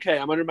still okay.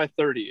 I'm under my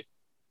 30.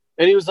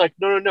 And he was like,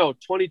 no,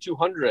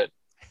 2,200.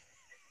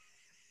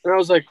 And I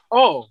was like,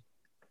 oh,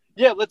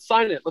 yeah, let's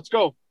sign it. Let's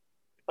go.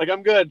 Like,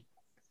 I'm good.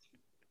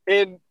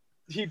 And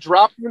he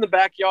dropped them in the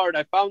backyard.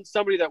 I found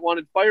somebody that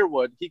wanted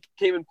firewood. He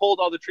came and pulled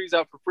all the trees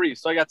out for free.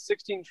 So I got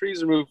 16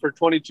 trees removed for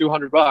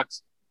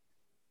 $2,200.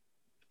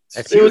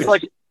 It was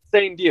like an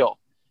insane deal.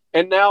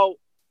 And now,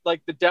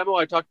 like the demo,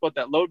 I talked about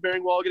that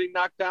load-bearing wall getting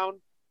knocked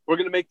down. We're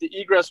going to make the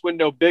egress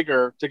window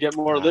bigger to get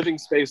more living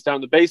space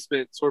down the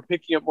basement. So we're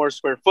picking up more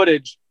square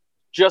footage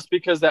just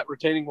because that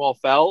retaining wall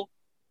fell.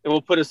 And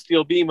we'll put a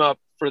steel beam up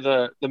for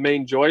the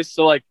main joist.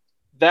 So like,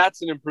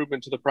 that's an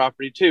improvement to the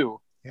property too.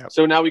 Yep.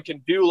 So now we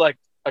can do like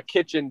a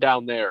kitchen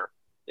down there,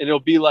 and it'll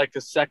be like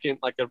a second,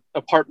 like an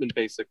apartment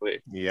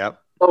basically.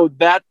 Yep. So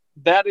that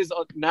is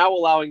now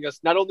allowing us,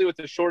 not only with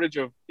the shortage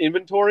of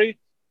inventory,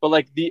 but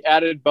like the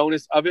added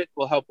bonus of it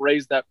will help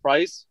raise that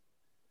price.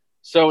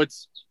 So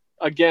it's,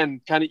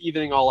 again, kind of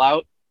evening all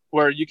out,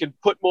 where you can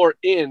put more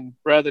in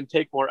rather than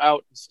take more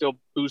out and still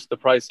boost the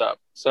price up.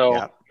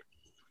 So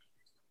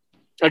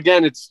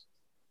again, is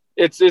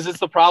this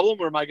the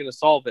problem, or am I going to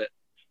solve it?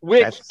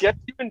 Which gets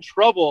you in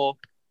trouble.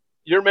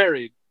 You're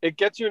married. It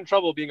gets you in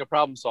trouble being a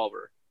problem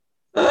solver.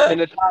 And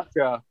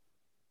Natasha,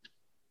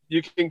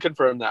 you can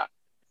confirm that.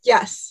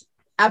 Yes,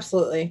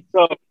 absolutely.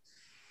 So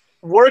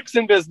works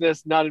in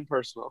business, not in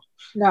personal.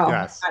 No,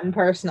 not in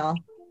personal.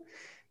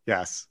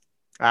 Yes,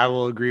 I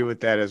will agree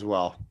with that as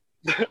well.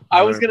 100%.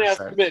 I was going to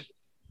ask Mitch,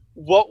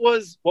 what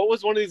was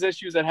one of these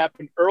issues that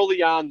happened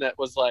early on that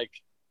was like,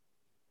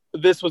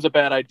 this was a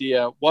bad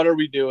idea. What are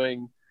we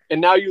doing?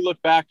 And now you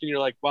look back and you're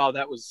like, wow,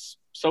 that was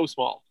so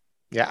small.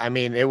 Yeah. I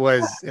mean, it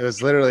was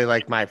literally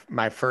like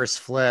my first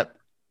flip,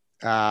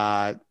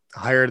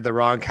 hired the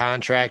wrong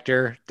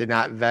contractor, did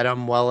not vet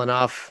him well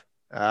enough.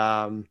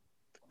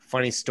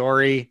 Funny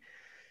story.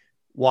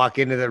 Walk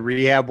into the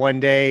rehab one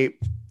day.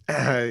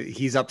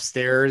 He's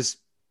upstairs.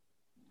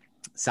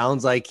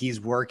 Sounds like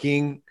he's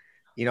working.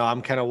 You know,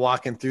 I'm kind of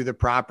walking through the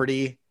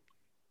property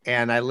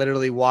and I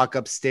literally walk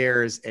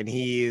upstairs and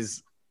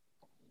he's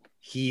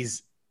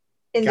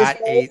In got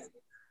disguise?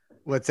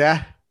 what's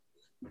that?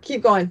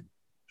 Keep going.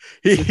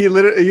 He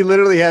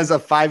literally has a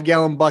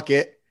 5-gallon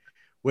bucket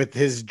with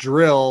his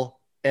drill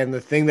and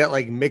the thing that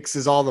like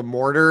mixes all the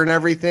mortar and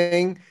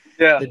everything.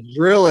 Yeah. The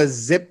drill is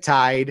zip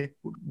tied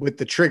with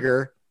the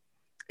trigger.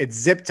 It's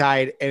zip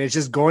tied and it's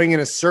just going in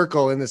a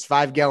circle in this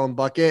 5-gallon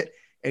bucket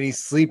and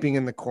he's sleeping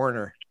in the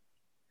corner.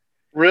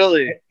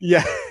 Really?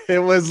 Yeah. It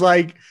was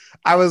like,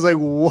 I was like,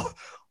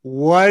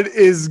 what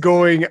is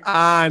going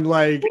on?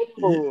 Like,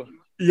 Ooh.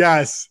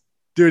 yes,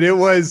 dude, it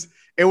was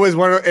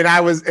one of,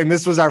 and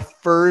this was our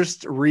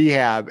first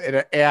rehab.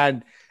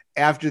 And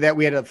after that,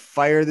 we had to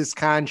fire this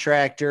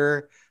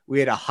contractor. We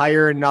had to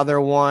hire another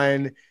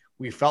one.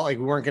 We felt like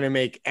we weren't going to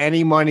make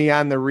any money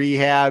on the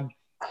rehab.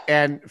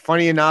 And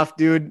funny enough,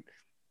 dude,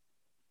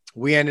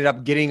 we ended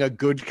up getting a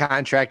good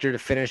contractor to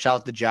finish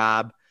out the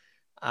job.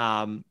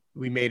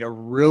 We made a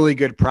really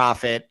good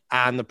profit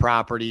on the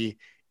property,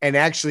 and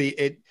actually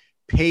it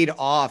paid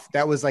off.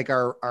 That was like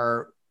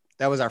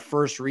that was our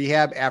first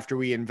rehab after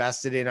we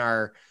invested in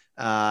our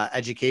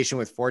education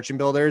with Fortune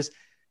Builders.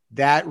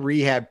 That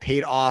rehab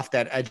paid off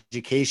that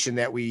education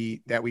that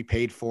we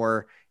paid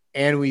for,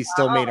 and we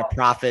still made a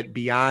profit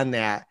beyond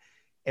that.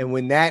 And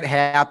when that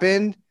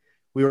happened,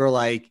 we were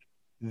like,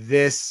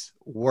 this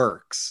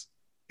works.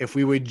 If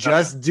we would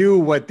just do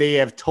what they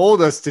have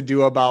told us to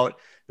do about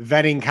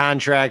vetting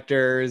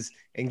contractors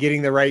and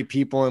getting the right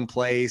people in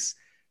place,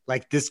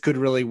 like this could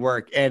really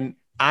work. And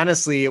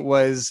honestly, it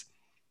was,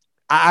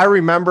 I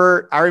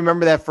remember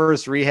that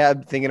first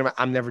rehab thinking about,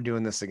 I'm never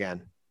doing this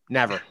again.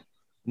 Never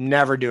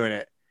doing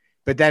it.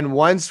 But then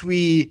once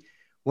we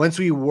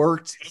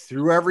worked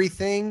through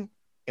everything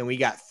and we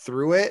got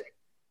through it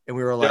and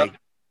we were like,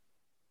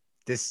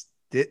 this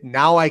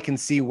now I can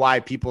see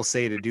why people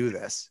say to do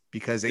this,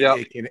 because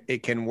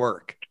it can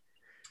work.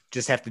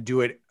 Just have to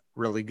do it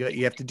really good.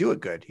 You have to do it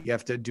good. You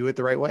have to do it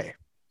the right way.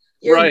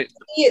 You're right.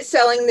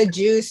 selling the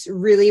juice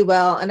really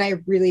well, and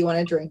I really want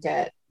to drink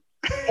it.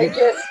 I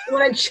just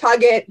want to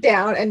chug it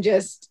down and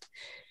just.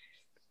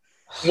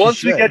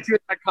 Once we get you in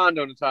that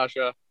condo,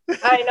 Natasha.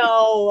 I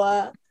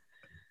know.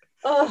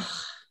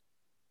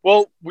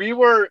 Well,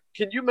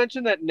 can you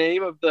mention that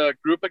name of the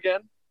group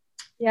again?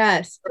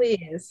 Yes,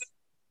 please.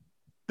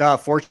 The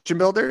Fortune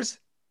Builders?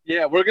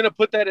 Yeah, we're going to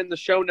put that in the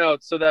show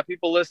notes so that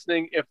people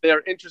listening, if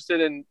they're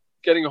interested in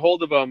getting a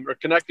hold of them or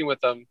connecting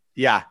with them.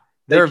 Yeah.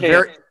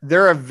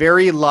 They're a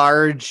very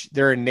large,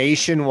 they're a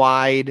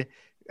nationwide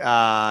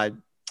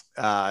company.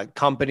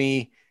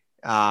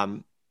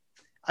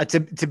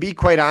 To be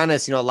quite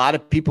honest, you know, a lot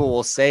of people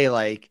will say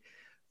like,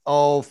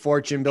 oh,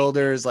 Fortune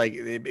Builders, like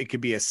it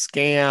could be a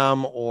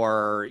scam,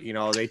 or, you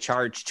know, they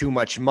charge too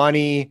much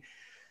money.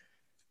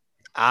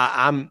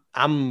 I'm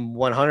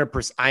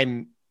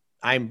 100%.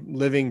 I'm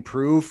living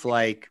proof.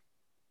 Like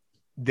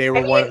they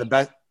were one of the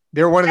best.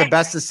 They were one of the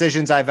best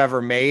decisions I've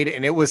ever made.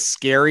 And it was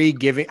scary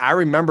I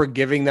remember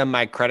giving them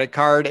my credit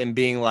card and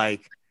being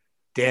like,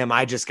 damn,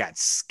 I just got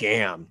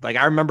scammed. Like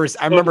I remember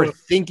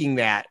thinking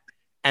that.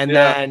 And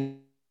then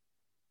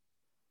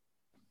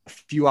a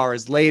few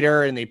hours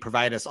later, and they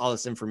provide us all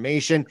this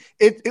information.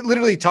 It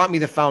literally taught me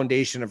the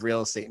foundation of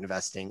real estate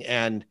investing.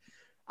 And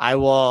I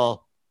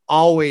will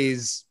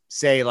always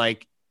say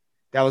like,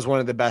 that was one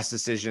of the best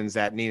decisions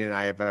that Nina and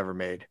I have ever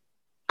made.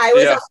 I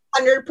was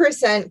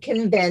 100%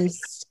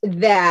 convinced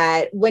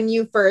that when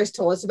you first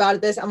told us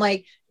about this, I'm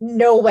like,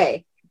 no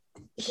way.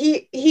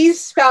 He's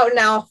spouting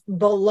off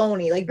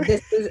baloney. Like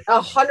this is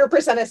 100%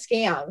 a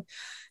scam.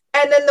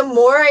 And then the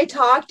more I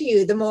talk to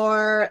you, the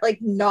more like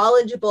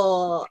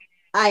knowledgeable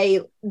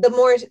the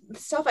more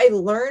stuff I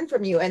learn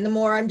from you, and the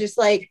more I'm just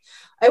like,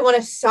 I want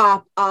to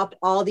sop up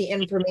all the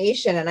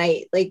information, and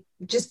I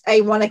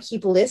want to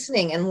keep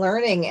listening and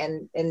learning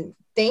and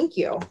thank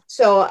you.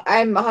 So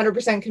I'm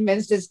 100%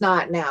 convinced it's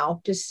not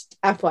now, just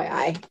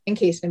FYI, in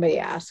case anybody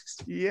asks.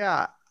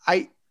 Yeah.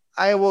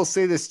 I will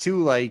say this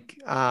too.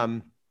 Like,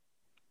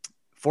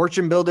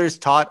 Fortune Builders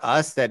taught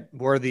us that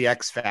we're the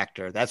X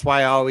factor. That's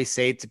why I always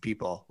say it to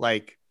people.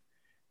 Like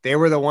they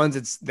were the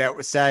ones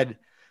that said,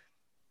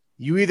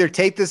 you either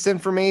take this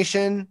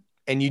information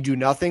and you do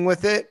nothing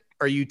with it,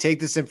 or you take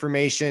this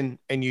information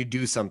and you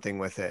do something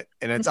with it.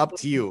 And it's up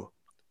to you.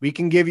 We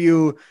can give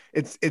you,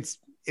 it's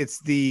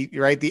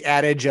the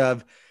adage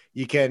of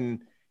you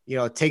can, you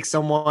know, take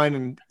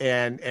someone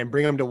and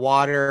bring them to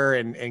water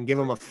and give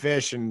them a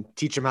fish and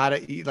teach them how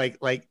to eat.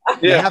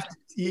 You have to,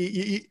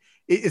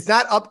 it's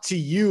not up to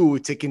you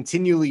to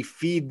continually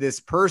feed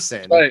this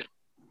person. Right.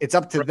 It's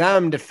up to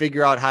them to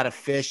figure out how to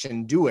fish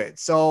and do it.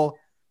 So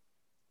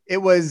it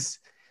was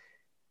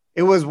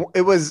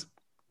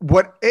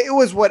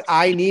what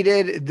I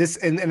needed. This,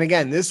 and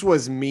again, this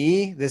was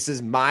me. This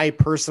is my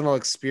personal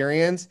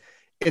experience.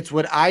 It's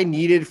what I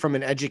needed from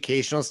an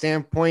educational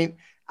standpoint.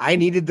 I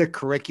needed the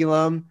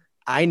curriculum.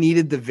 I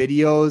needed the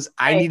videos.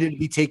 I needed to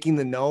be taking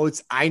the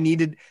notes. I'm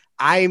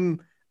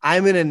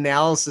an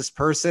analysis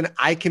person.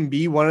 I can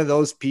be one of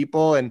those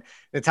people. And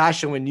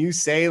Natasha, when you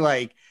say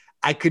like,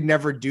 I could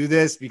never do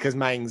this because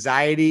my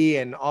anxiety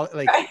and all,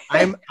 like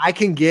I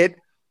can get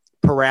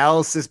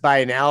paralysis by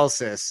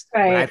analysis.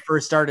 Right. When I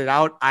first started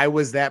out, I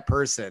was that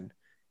person.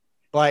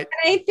 But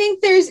I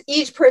think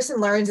each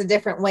person learns a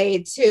different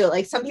way too.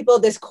 Like some people,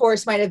 this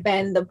course might have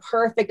been the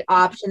perfect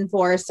option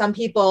for. Some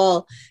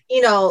people,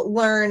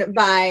 learn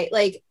by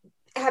like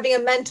having a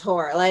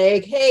mentor.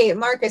 Like, hey,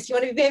 Marcus, you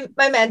want to be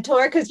my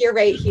mentor because you're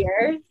right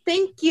here.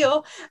 Thank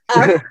you.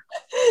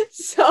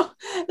 So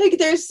like,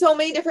 there's so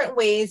many different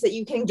ways that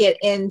you can get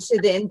into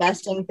the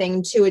investing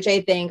thing too, which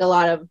I think a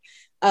lot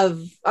of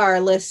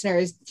our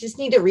listeners just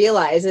need to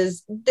realize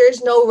is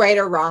there's no right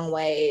or wrong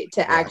way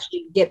to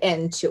actually get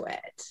into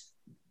it.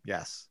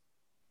 Yes.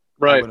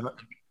 Right.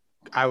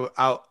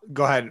 I'll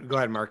go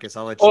ahead, Marcus.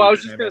 I'll let you. Oh, I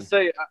was just going to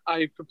say,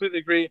 I completely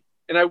agree.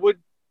 And I would,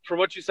 from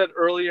what you said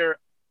earlier,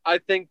 I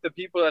think the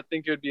people that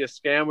think it would be a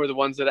scam were the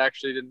ones that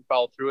actually didn't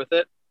follow through with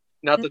it.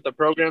 Not that the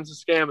program's a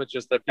scam. It's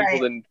just that people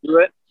didn't do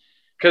it.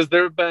 Because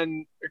there have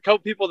been a couple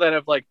people that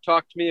have like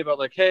talked to me about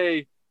like,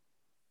 hey,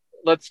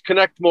 let's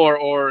connect more.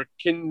 Or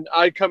can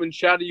I come and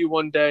shadow you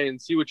one day and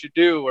see what you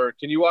do? Or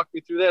can you walk me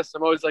through this?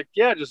 I'm always like,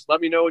 yeah, just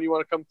let me know when you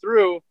want to come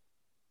through.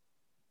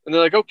 And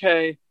they're like,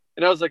 okay.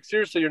 And I was like,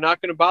 seriously, you're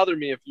not going to bother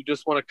me if you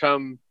just want to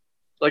come.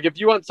 Like, if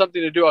you want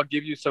something to do, I'll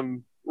give you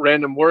some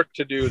random work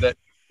to do that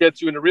gets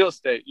you into real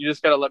estate. You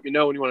just got to let me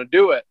know when you want to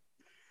do it.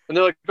 And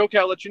they're like, okay,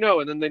 I'll let you know.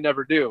 And then they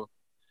never do.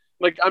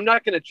 Like, I'm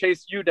not going to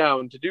chase you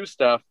down to do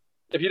stuff.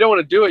 If you don't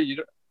want to do it,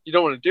 you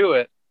don't want to do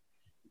it.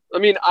 I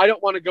mean, I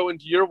don't want to go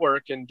into your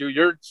work and do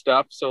your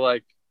stuff. So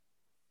like,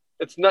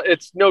 it's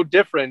no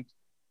different.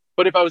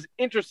 But if I was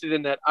interested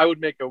in that, I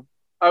would make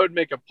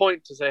a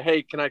point to say,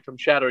 hey, can I come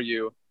shadow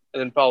you? And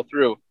then follow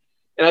through.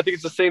 And I think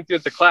it's the same thing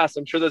with the class.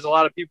 I'm sure there's a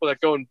lot of people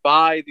that go and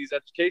buy these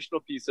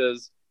educational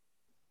pieces,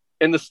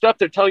 and the stuff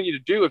they're telling you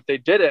to do, if they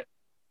did it,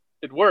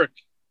 it'd work.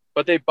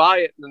 But they buy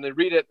it and then they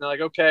read it and they're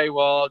like, okay,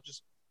 well,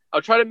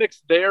 I'll try to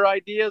mix their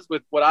ideas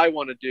with what I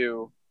want to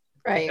do.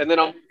 Right. And then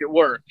I'll make it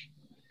work.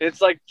 And it's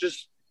like,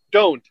 just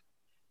don't.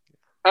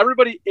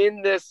 Everybody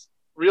in this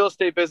real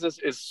estate business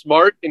is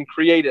smart and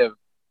creative.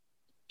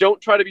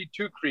 Don't try to be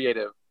too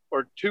creative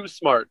or too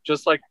smart.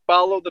 Just like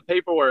follow the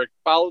paperwork,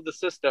 follow the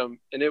system,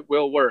 and it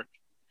will work.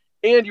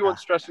 And you won't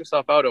stress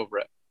yourself out over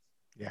it.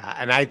 Yeah.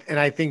 And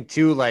I think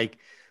too, like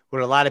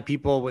what a lot of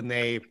people, when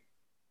they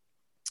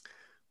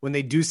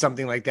do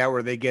something like that,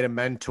 where they get a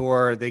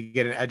mentor, they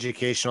get an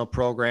educational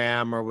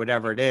program or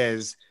whatever it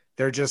is,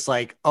 they're just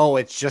like, oh,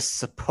 it's just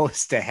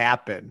supposed to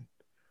happen.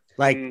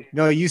 Like,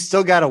 no, you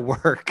still got to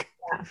work.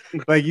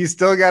 Like you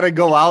still got to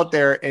go out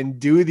there and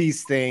do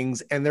these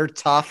things. And they're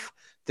tough.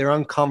 They're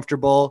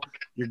uncomfortable.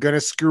 You're going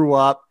to screw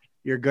up.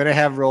 You're going to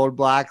have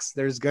roadblocks.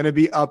 There's going to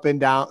be up and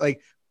down.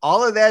 Like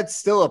all of that's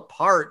still a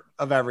part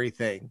of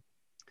everything.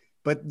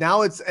 But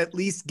now it's at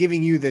least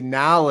giving you the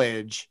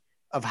knowledge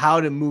of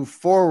how to move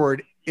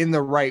forward in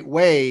the right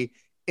way,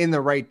 in the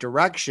right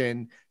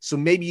direction. So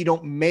maybe you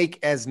don't make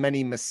as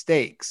many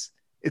mistakes.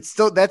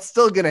 That's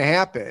still going to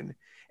happen.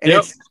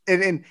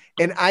 And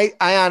I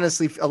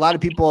honestly, a lot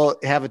of people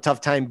have a tough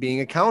time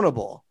being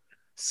accountable.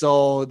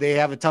 So they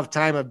have a tough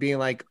time of being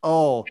like,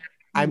 oh,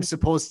 I'm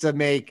supposed to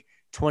make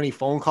 20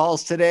 phone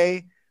calls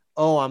today.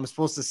 Oh, I'm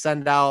supposed to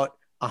send out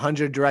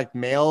 100 direct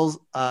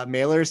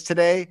mailers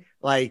today.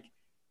 Like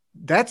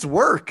that's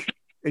work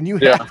and you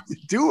have to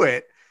do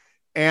it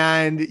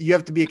and you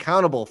have to be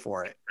accountable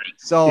for it.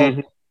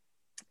 So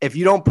if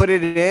you don't put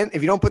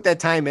that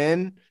time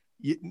in,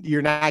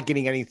 you're not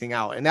getting anything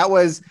out. And that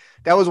was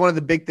one of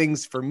the big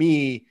things for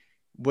me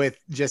with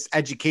just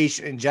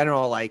education in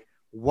general. Like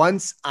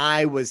once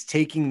I was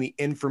taking the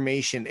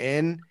information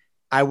in,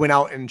 I went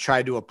out and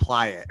tried to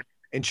apply it.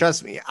 And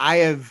trust me,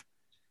 I've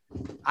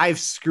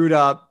screwed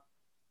up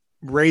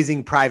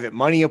raising private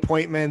money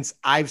appointments.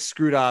 I've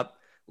screwed up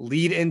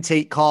lead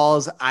intake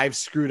calls. I've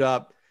screwed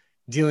up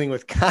dealing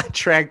with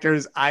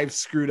contractors. I've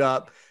screwed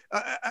up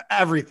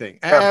everything.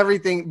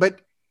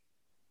 But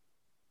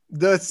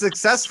the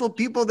successful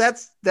people,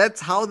 that's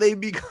how they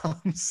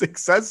become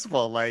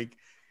successful. Like,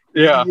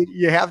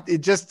 you have,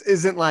 it just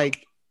isn't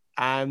like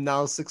I'm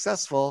now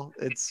successful.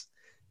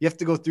 You have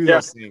to go through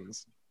those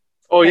things.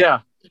 Oh yeah.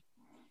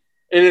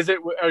 And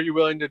are you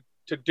willing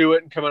to do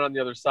it and come out on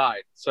the other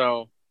side?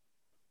 So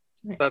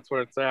that's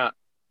where it's at.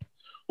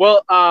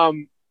 Well,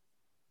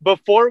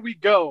 before we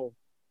go,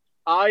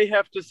 I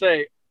have to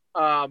say,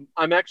 I'm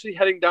actually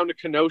heading down to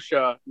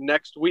Kenosha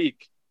next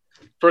week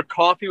for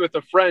coffee with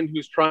a friend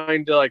who's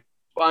trying to like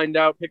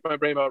pick my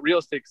brain about real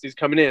estate because he's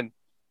coming in.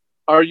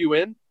 Are you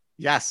in?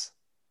 Yes.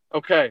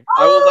 Okay.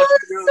 I will let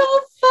you know.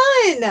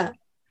 So fun.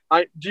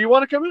 Do you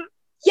want to come in?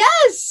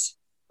 Yes.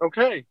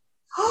 Okay.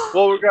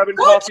 Well, we're grabbing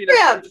Road coffee.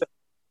 trip.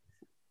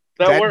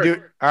 That works.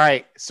 All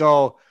right.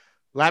 So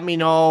let me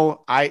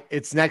know.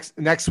 It's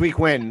next week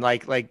when?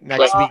 Like next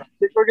week. I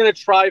think we're gonna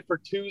try for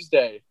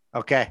Tuesday.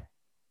 Okay.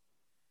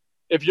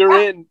 If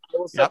you're in,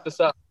 we'll set this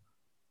up.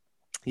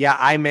 Yeah,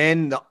 I'm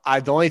in. The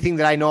only thing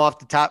that I know off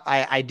the top,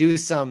 I do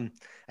some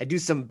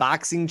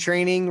boxing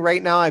training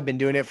right now. I've been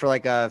doing it for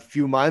like a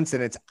few months,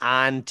 and it's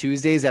on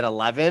Tuesdays at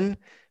 11.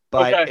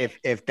 But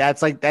if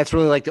that's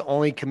really like the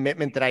only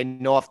commitment that I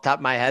know off the top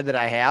of my head that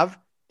I have,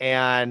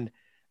 and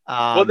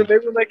well, then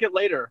maybe we'll make it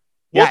later.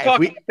 We'll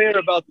talk fair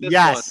about this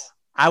one.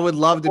 I would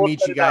love to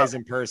meet you guys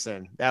in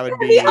person. That'd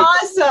be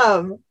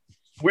awesome.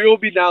 We will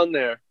be down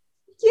there.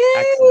 Yay!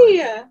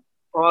 Excellent.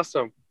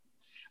 Awesome.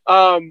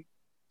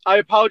 I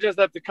apologize.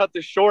 I have to cut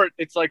this short.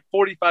 It's like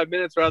 45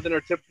 minutes rather than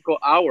our typical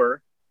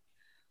hour.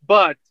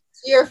 But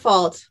it's your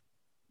fault.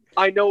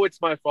 I know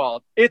it's my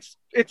fault. It's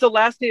the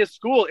last day of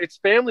school. It's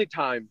family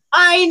time.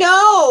 I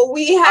know.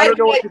 I don't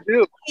know what to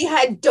do. We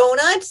had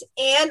donuts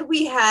and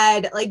we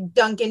had like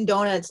Dunkin'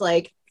 Donuts,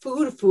 like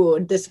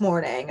food this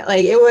morning.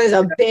 Like it was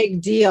a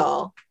big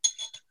deal.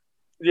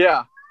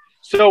 Yeah.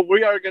 So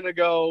we are going to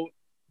go.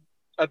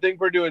 I think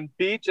we're doing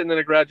beach and then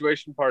a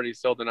graduation party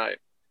still tonight.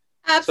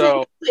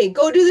 Absolutely. So,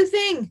 go do the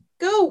thing.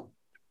 Go.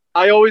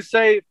 I always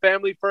say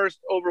family first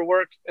over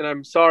work, and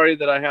I'm sorry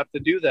that I have to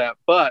do that,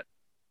 but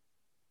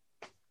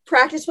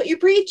practice what you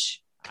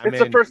preach. It's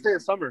the first day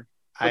of summer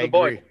for the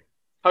boy.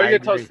 How are you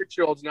going to tell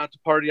 6-year-olds not to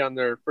party on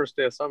their first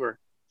day of summer?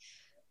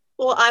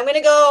 Well, I'm going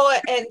to go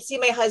and see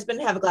my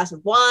husband have a glass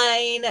of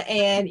wine,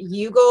 and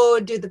you go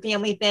do the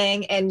family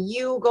thing, and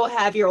you go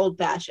have your old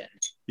fashioned.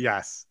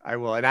 Yes, I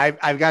will. And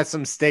I've got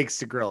some steaks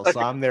to grill, so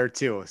I'm there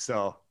too.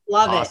 So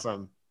love it.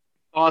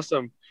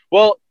 Awesome.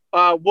 Well,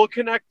 we'll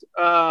connect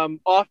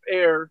off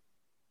air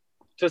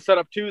to set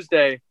up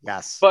Tuesday.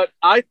 Yes. But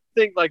I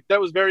think like that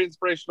was very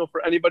inspirational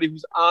for anybody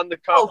who's on the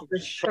cusp. Oh, for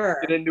sure.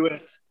 Get into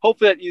it.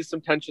 Hopefully that eased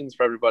some tensions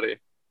for everybody.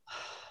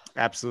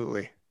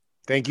 Absolutely.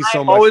 Thank you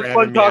so much. Always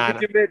fun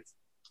talking to you, Mitch.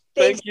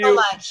 Thank you so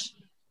much.